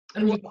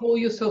 and you call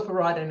yourself a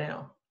writer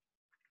now?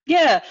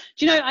 Yeah,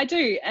 I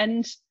do,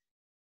 and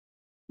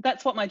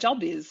that's what my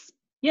job is.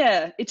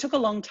 Yeah, it took a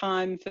long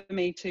time for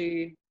me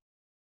to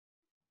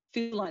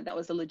feel like that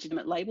was a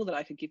legitimate label that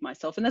I could give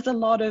myself. And there's a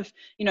lot of,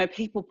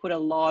 people put a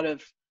lot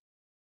of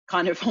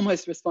kind of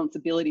almost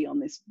responsibility on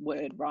this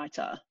word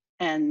writer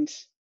and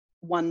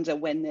wonder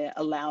when they're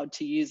allowed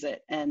to use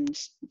it. And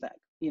that,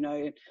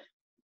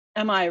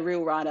 am I a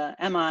real writer?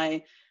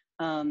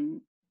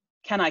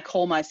 Can I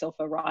call myself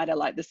a writer?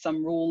 Like there's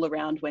some rule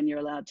around when you're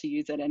allowed to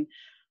use it. And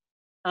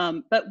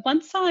but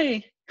once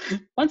I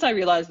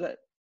realized that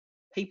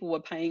people were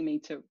paying me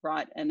to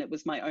write and it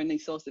was my only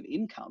source of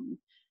income,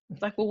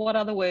 it's like, well, what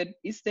other word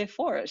is there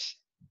for it?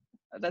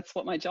 That's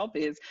what my job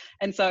is.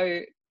 And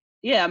so,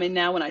 yeah, I mean,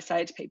 now when I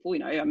say it to people,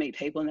 I meet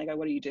people and they go,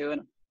 what do you do?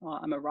 And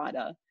I'm a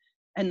writer.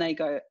 And they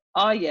go,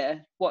 oh yeah,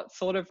 what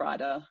sort of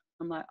writer?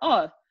 I'm like,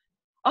 oh,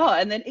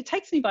 and then it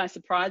takes me by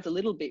surprise a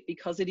little bit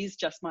because it is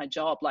just my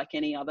job, like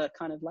any other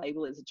kind of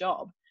label is a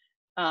job.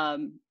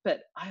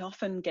 But I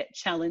often get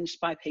challenged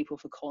by people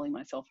for calling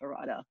myself a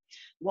writer.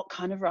 What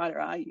kind of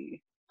writer are you?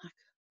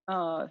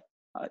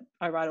 Like,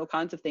 I write all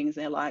kinds of things.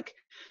 They're like,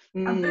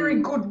 a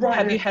very good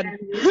writer.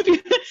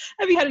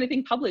 Have you had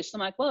anything published?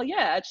 I'm like, well,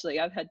 yeah, actually,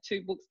 I've had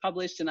 2 books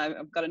published, and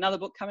I've got another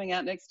book coming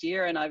out next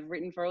year, and I've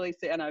written for all these,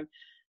 and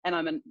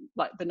I'm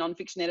like the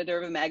nonfiction editor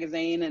of a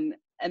magazine,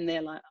 and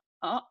they're like,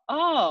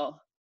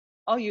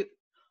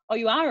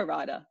 you are a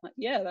writer. I'm like,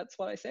 yeah, that's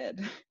what I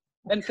said.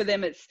 And for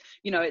them, it's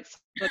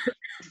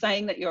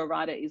saying that you're a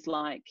writer is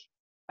like,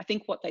 I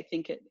think what they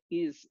think it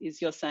is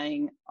you're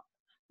saying,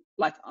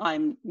 like,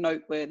 I'm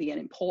noteworthy and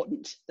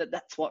important,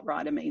 that's what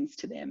writer means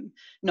to them,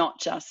 not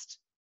just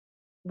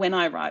when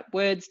I write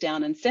words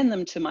down and send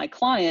them to my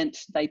client,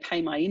 they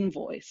pay my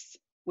invoice,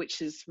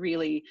 which is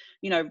really,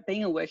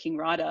 being a working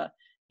writer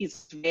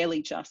is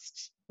rarely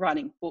just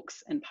writing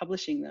books and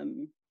publishing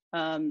them.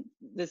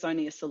 There's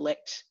only a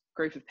select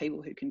group of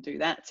people who can do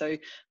that. So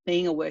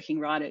being a working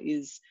writer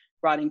is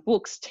writing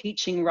books,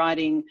 teaching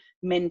writing,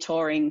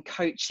 mentoring,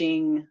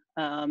 coaching,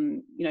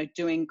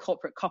 doing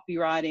corporate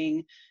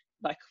copywriting,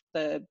 like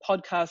the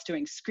podcast,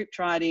 doing script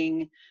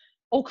writing,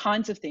 all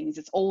kinds of things.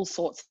 It's all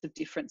sorts of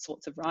different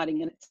sorts of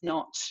writing, and it's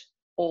not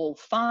all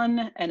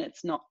fun and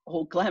it's not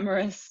all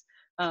glamorous.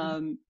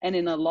 And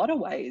in a lot of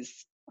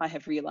ways, I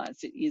have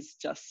realized it is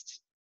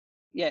just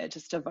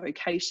a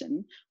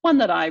vocation, one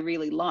that I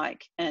really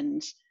like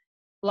and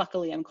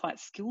luckily I'm quite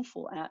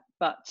skillful at.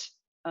 But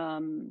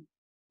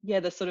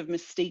the sort of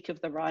mystique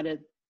of the writer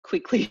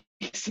quickly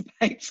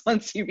dissipates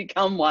once you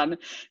become one.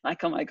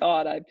 Like, oh my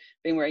God, I've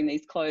been wearing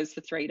these clothes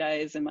for 3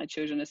 days and my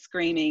children are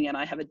screaming and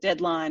I have a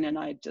deadline and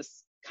I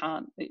just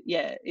can't.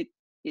 Yeah,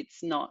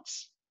 it's not.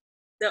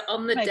 So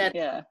on the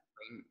deadline,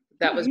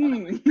 that was one of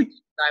the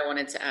questions I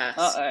wanted to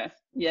ask.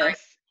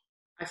 Yes.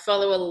 I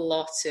follow a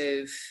lot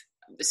of,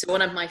 so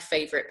one of my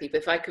favorite people,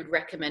 if I could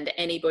recommend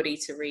anybody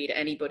to read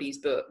anybody's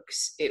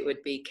books, it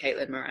would be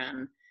Caitlin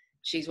Moran.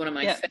 She's one of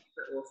my favorite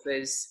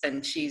authors,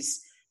 and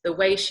the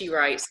way she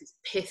writes is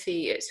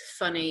pithy, it's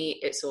funny,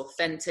 it's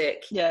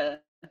authentic. Yeah.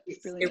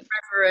 It's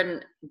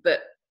irreverent,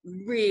 but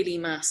really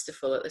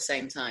masterful at the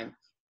same time.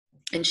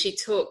 And she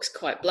talks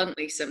quite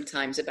bluntly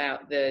sometimes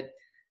about the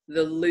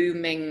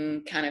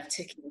looming kind of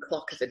ticking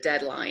clock of a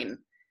deadline,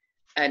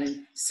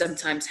 and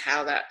sometimes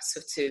how that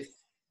sort of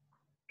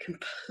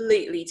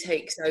completely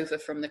takes over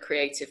from the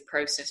creative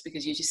process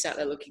because you just sat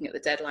there looking at the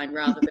deadline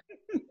rather than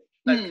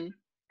the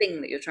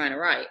thing that you're trying to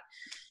write.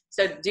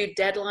 So do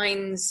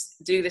deadlines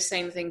do the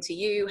same thing to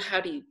you?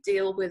 How do you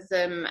deal with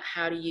them?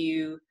 How do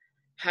you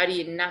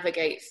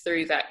navigate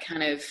through that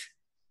kind of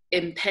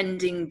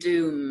impending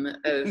doom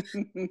of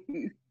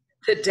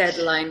the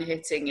deadline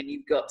hitting and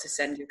you've got to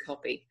send your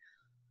copy?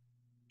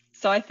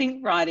 So I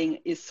think writing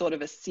is sort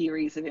of a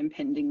series of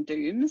impending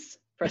dooms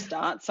for a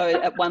start. So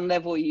at one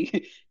level,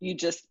 you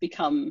just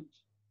become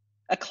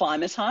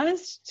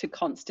acclimatized to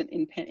constant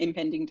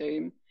impending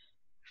doom.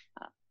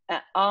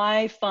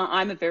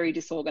 I'm a very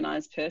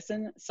disorganized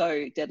person,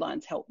 so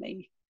deadlines help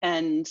me.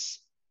 And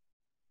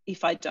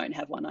if I don't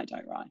have one, I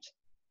don't write.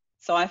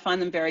 So I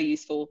find them very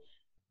useful,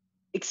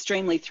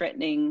 extremely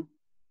threatening,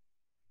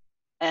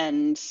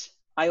 and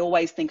I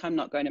always think I'm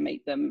not going to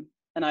meet them,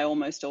 and I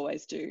almost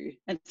always do.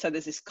 And so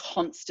there's this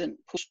constant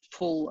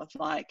push-pull of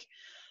like,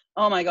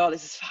 oh my God,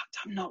 this is fucked.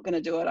 I'm not going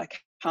to do it. I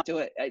can't do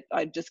it.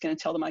 I'm just going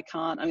to tell them I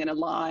can't. I'm going to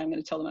lie. I'm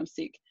going to tell them I'm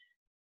sick.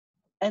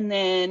 And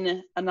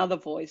then another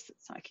voice,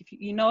 it's like, if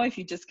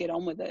you just get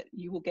on with it,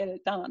 you will get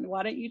it done.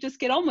 Why don't you just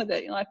get on with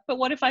it? You're like, but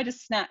what if I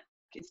just snap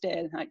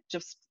instead? Like,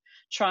 just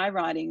try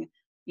writing,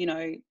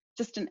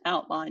 just an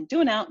outline.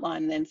 Do an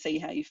outline and then see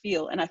how you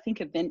feel. And I think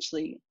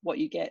eventually what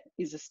you get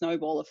is a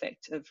snowball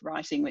effect of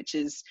writing, which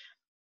is,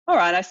 all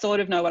right, I sort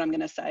of know what I'm going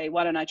to say.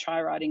 Why don't I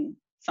try writing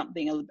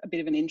something, a bit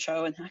of an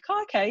intro, and like,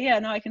 oh, okay, yeah,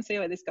 no, I can see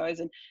where this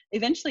goes. And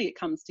eventually it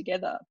comes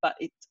together, but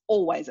it's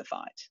always a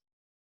fight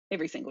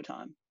every single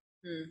time.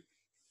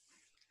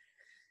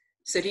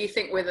 So do you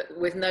think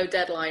with no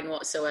deadline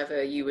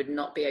whatsoever, you would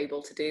not be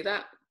able to do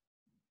that?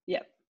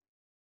 Yep.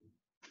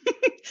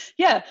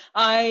 Yeah,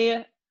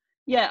 I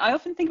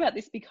often think about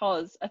this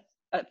because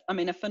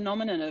a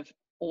phenomenon of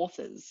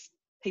authors,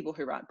 people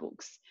who write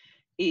books,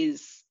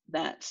 is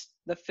that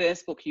the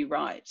first book you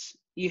write,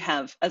 you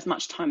have as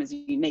much time as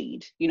you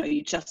need.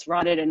 You just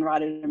write it and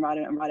write it and write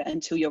it and write it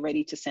until you're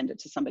ready to send it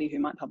to somebody who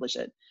might publish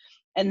it.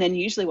 And then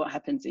usually what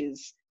happens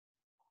is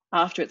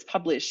after it's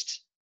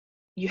published,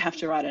 you have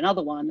to write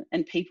another one,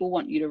 and people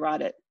want you to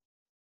write it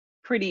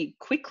pretty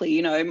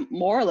quickly,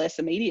 more or less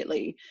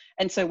immediately.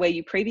 And so where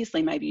you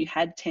previously, maybe you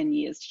had 10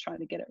 years to try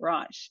to get it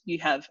right, you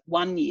have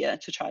 1 year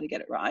to try to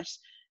get it right.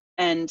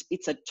 And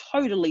it's a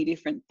totally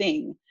different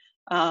thing.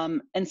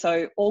 And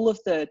so all of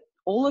the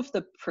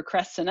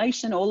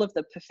procrastination, all of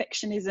the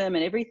perfectionism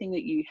and everything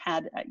that you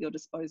had at your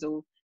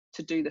disposal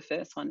to do the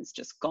first one is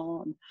just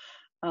gone.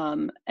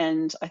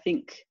 And I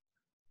think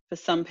for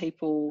some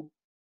people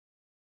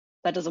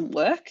that doesn't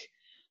work.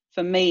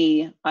 For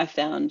me, I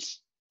found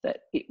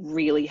that it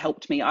really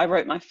helped me. I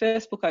wrote my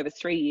first book over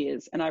 3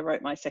 years and I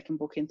wrote my second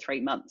book in 3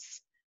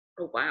 months.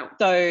 Oh, wow.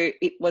 So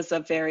it was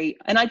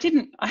and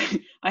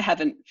I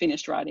haven't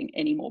finished writing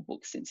any more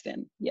books since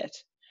then yet.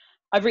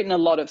 I've written a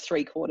lot of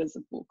 3/4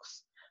 of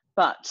books,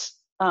 but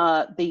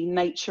the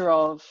nature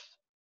of,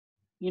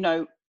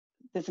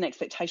 there's an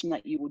expectation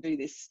that you will do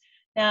this.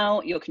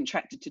 Now you're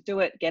contracted to do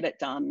it, get it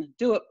done,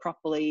 do it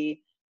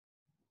properly,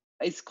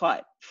 is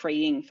quite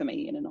freeing for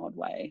me in an odd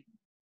way.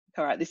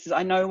 All right,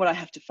 I know what I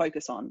have to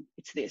focus on.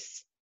 It's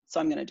this,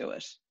 so I'm going to do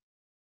it.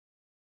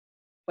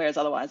 Whereas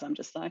otherwise I'm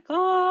just like,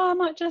 I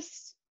might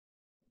just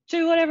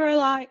do whatever I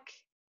like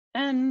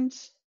and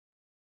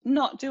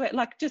not do it.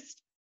 Like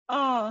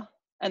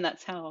and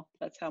that's how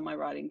my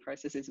writing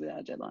process is without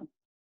a deadline.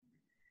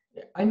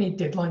 I need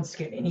deadlines to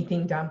get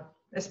anything done.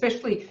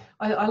 Especially,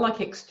 I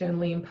like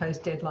externally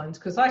imposed deadlines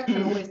because I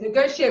can always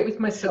negotiate with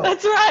myself.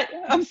 That's right.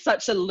 I'm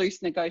such a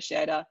loose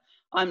negotiator.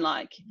 I'm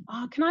like,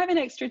 can I have an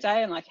extra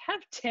day? I'm like,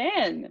 have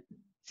 10.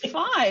 It's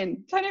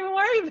fine. Don't even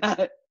worry about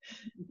it.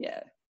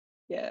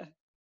 Yeah.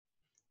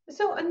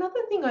 So another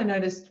thing I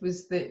noticed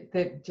was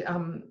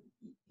that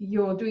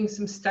you're doing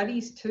some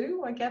studies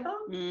too, I gather?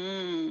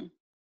 In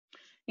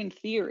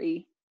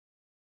theory.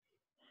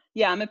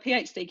 Yeah, I'm a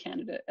PhD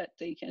candidate at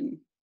Deakin.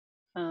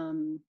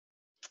 I'm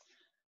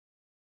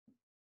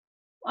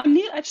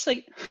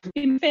actually,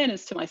 in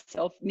fairness to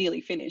myself,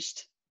 nearly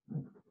finished.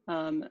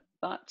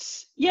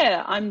 But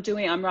yeah, I'm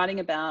writing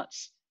about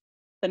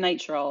the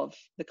nature of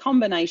the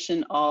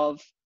combination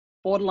of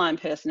borderline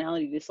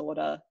personality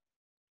disorder,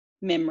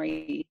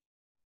 memory,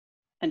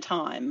 and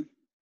time,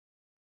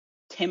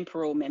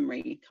 temporal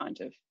memory,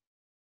 kind of.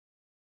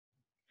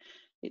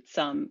 It's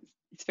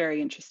very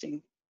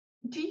interesting.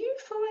 Do you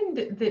find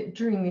that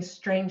during this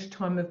strange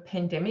time of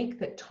pandemic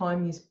that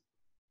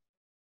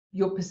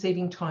you're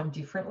perceiving time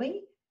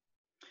differently?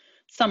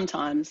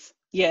 Sometimes,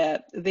 yeah.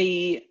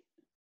 The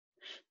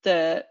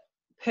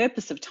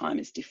purpose of time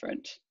is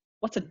different.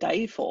 What's a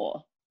day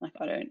for? Like,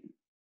 I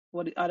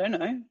don't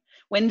know.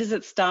 When does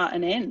it start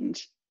and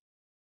end?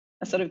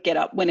 I sort of get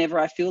up whenever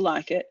I feel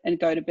like it and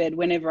go to bed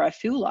whenever I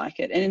feel like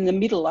it. And in the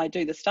middle, I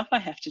do the stuff I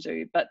have to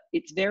do, but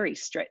it's very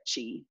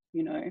stretchy,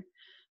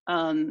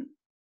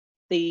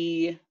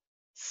 The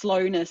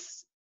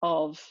slowness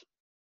of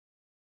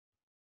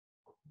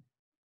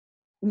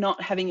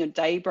not having your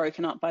day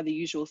broken up by the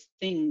usual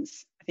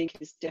things, I think,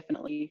 is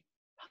definitely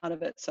part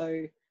of it.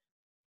 So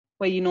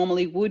where you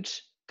normally would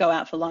go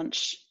out for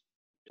lunch,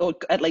 or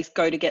at least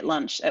go to get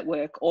lunch at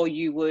work, or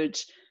you would,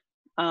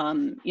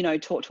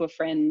 talk to a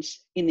friend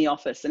in the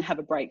office and have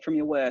a break from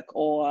your work,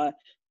 or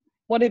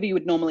whatever you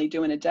would normally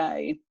do in a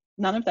day,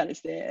 none of that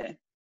is there.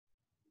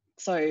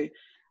 So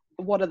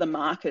what are the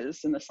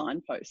markers and the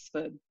signposts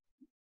for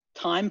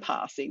time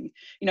passing?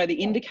 The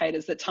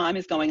indicators that time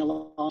is going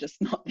along are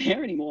just not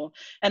there anymore.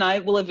 And I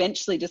will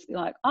eventually just be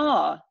like,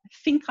 I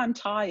think I'm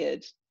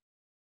tired,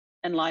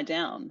 and lie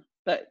down.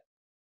 But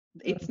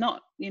it's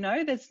not,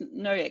 there's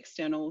no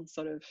external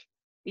sort of,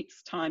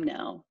 it's time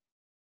now.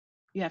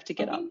 You have to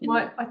get up.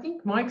 I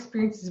think my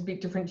experience is a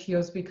bit different to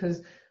yours,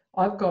 because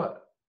I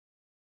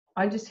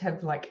just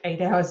have like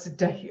 8 hours a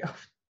day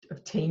of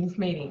Teams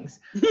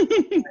meetings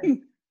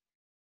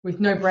with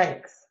no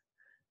breaks.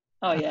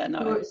 Oh yeah,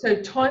 no.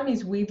 So time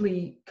is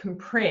weirdly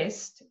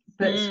compressed,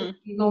 but sort of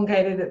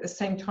elongated at the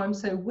same time.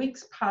 So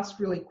weeks pass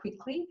really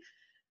quickly,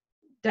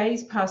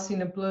 days pass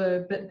in a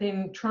blur, but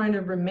then trying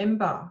to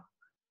remember,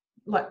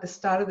 like the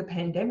start of the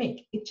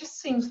pandemic, it just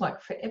seems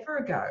like forever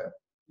ago.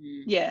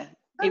 Yeah,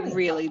 it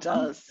really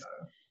does.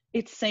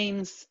 It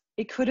seems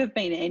it could have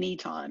been any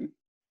time.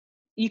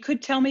 You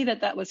could tell me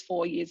that was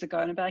 4 years ago,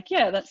 and I'd be like,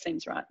 yeah, that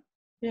seems right.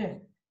 Yeah.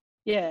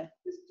 Yeah.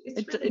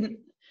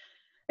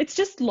 It's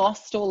just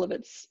lost all of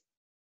its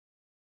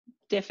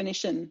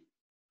definition.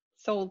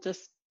 It's all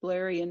just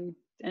blurry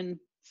and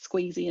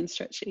squeezy and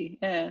stretchy.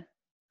 Yeah.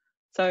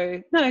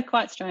 So no,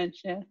 quite strange.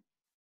 Yeah.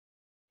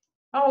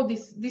 Oh,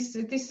 this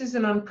is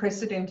an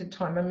unprecedented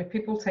time. I mean,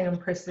 people say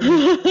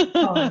unprecedented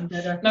time,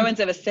 but no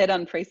one's ever said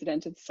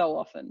unprecedented so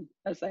often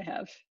as they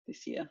have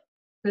this year.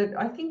 But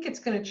I think it's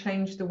going to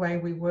change the way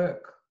we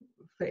work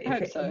for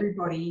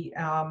everybody.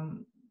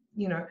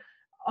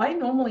 I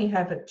normally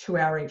have a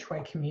 2-hour each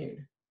way commute.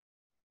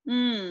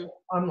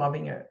 I'm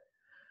loving it,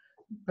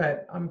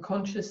 but I'm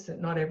conscious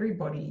that not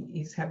everybody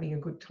is having a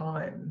good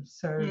time.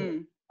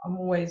 So I'm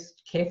always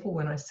careful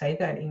when I say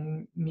that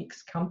in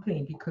mixed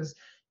company, because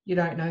you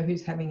don't know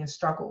who's having a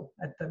struggle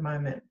at the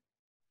moment.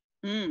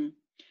 And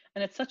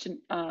it's such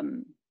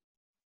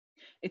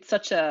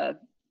a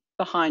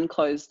behind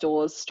closed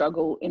doors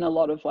struggle in a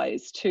lot of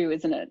ways too,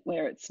 isn't it?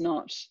 Where it's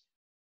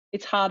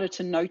harder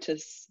to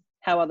notice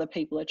how other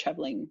people are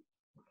traveling,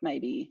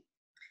 maybe.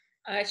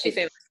 I actually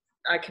think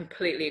I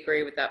completely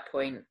agree with that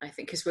point. I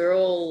think because we're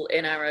all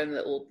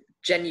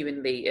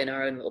genuinely in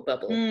our own little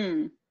bubble.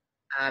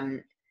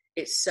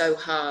 It's so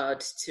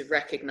hard to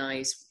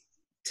recognize,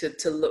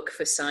 to look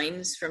for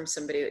signs from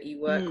somebody that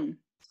you work with,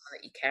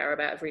 that you care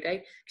about every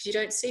day, because you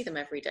don't see them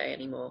every day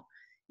anymore.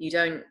 You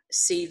don't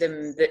see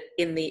them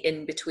in the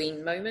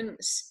in-between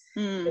moments.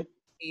 You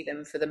see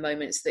them for the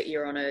moments that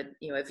you're on a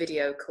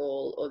video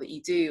call, or that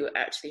you do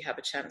actually have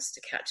a chance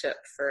to catch up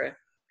for a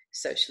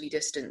socially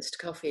distanced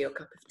coffee or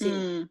cup of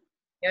tea.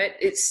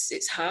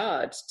 It's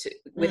hard to,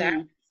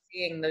 without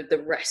seeing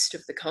the rest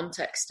of the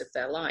context of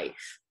their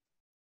life.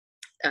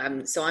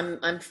 So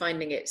I'm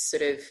finding it's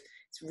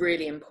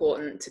really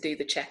important to do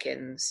the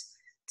check-ins.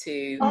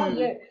 But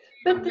the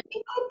thing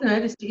I've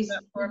noticed is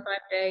 4 or 5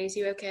 days.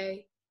 You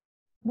okay?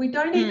 We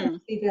don't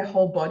even see their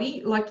whole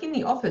body. Like in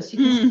the office, you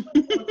can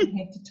see from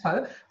head to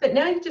toe, but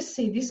now you just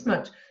see this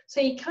much.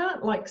 So you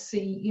can't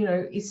see,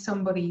 is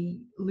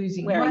somebody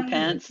losing wearing weight?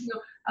 Pants?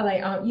 Are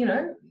they, so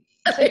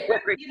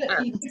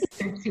you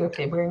can see if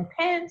they're wearing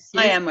pants.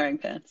 I am wearing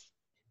pants.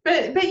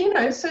 But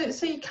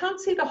so you can't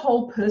see the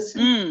whole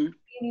person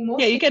anymore.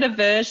 Yeah, you get a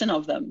version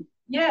of them.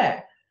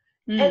 Yeah.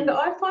 And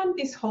I find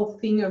this whole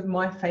thing of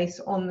my face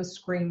on the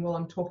screen while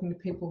I'm talking to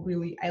people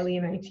really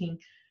alienating,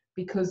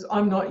 because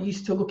I'm not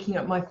used to looking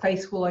at my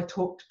face while I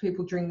talk to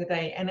people during the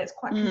day, and it's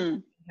quite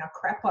confusing how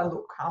crap I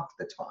look half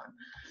the time.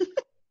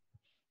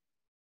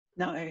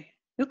 No, you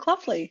look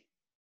lovely.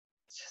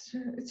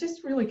 It's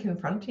just really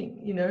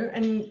confronting,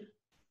 and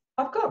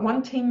I've got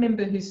one team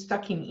member who's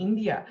stuck in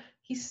India.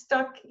 He's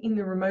stuck in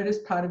the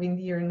remotest part of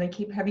India, and they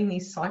keep having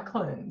these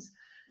cyclones.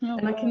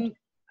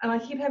 I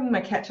keep having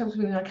my catch-ups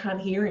with him, and I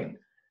can't hear him.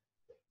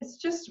 It's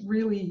just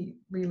really,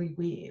 really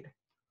weird.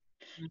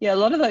 Yeah, a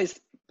lot of those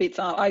bits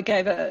I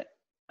gave a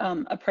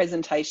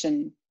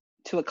presentation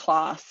to a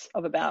class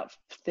of about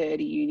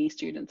 30 uni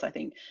students, I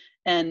think,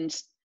 and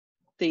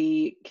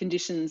the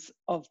conditions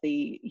of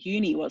the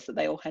uni was that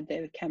they all had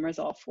their cameras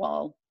off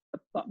while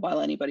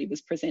anybody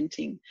was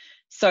presenting.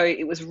 So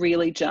it was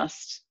really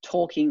just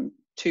talking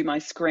to my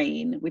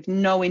screen with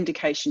no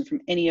indication from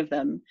any of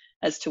them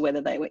as to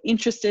whether they were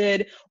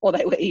interested or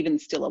they were even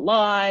still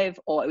alive,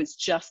 or it was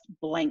just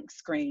blank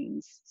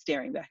screens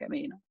staring back at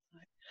me. And I was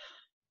like,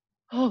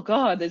 oh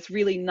God, there's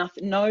really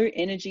nothing, no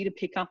energy to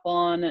pick up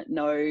on,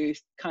 no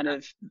kind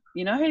of,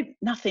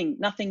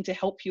 nothing to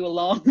help you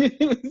along.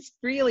 It was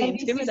really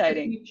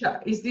intimidating.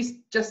 Is this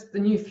just the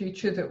new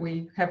future that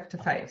we have to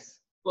face?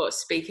 What,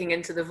 speaking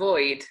into the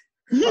void?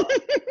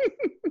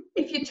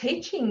 If you're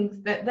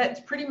teaching,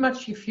 that's pretty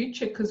much your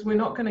future, because we're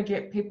not going to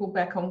get people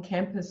back on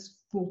campus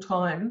full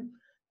time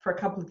for a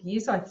couple of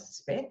years, I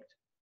suspect.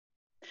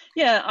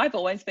 Yeah, I've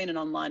always been an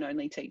online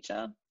only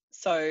teacher.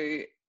 So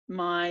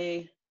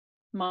my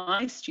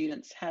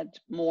students had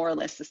more or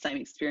less the same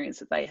experience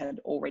that they had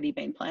already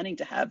been planning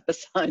to have,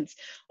 besides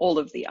all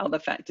of the other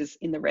factors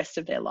in the rest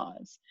of their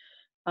lives.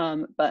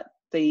 But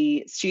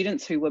the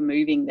students who were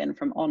moving then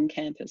from on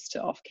campus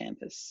to off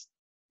campus,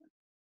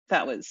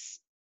 that was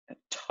a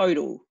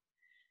total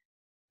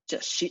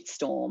just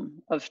shitstorm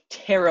of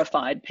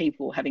terrified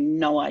people having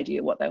no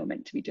idea what they were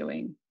meant to be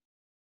doing.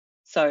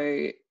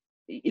 So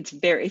it's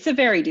a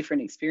very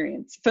different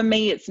experience. For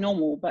me, it's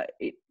normal, but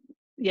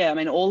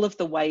all of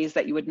the ways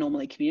that you would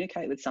normally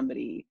communicate with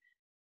somebody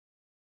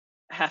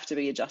have to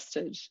be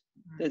adjusted.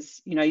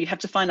 There's, you have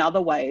to find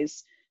other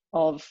ways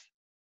of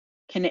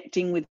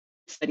connecting with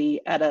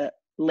somebody at a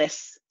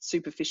less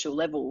superficial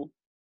level,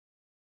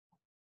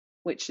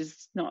 which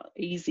is not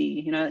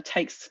easy.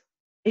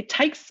 It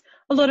takes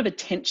a lot of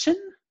attention.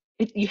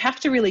 You have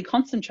to really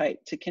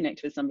concentrate to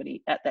connect with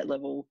somebody at that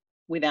level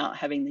without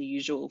having the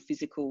usual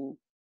physical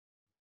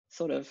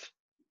sort of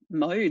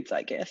modes,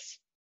 I guess.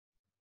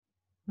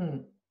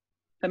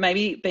 But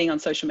maybe being on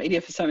social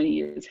media for so many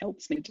years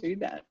helps me do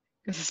that,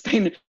 because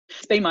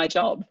it's been my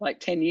job like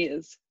 10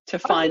 years to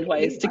find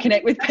ways to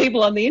connect with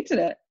people on the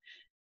internet.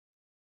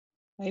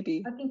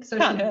 Maybe. I think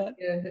social media,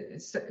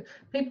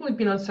 people who've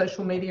been on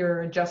social media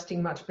are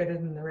adjusting much better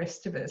than the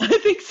rest of us. I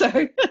think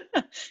so.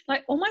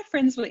 Like, all my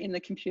friends were in the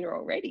computer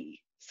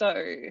already, so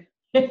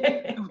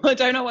I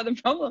don't know what the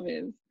problem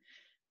is.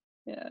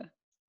 Yeah.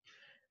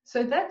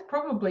 So that's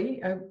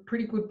probably a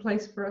pretty good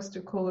place for us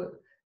to call it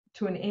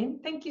to an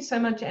end. Thank you so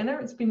much, Anna.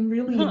 It's been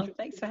really interesting.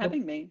 Thanks for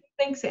having me.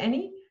 Thanks,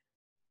 Annie.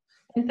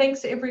 And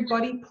thanks,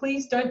 everybody.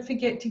 Please don't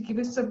forget to give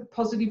us a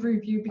positive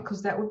review,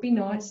 because that would be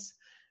nice.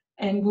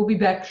 And we'll be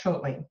back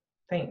shortly.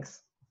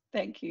 Thanks.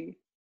 Thank you.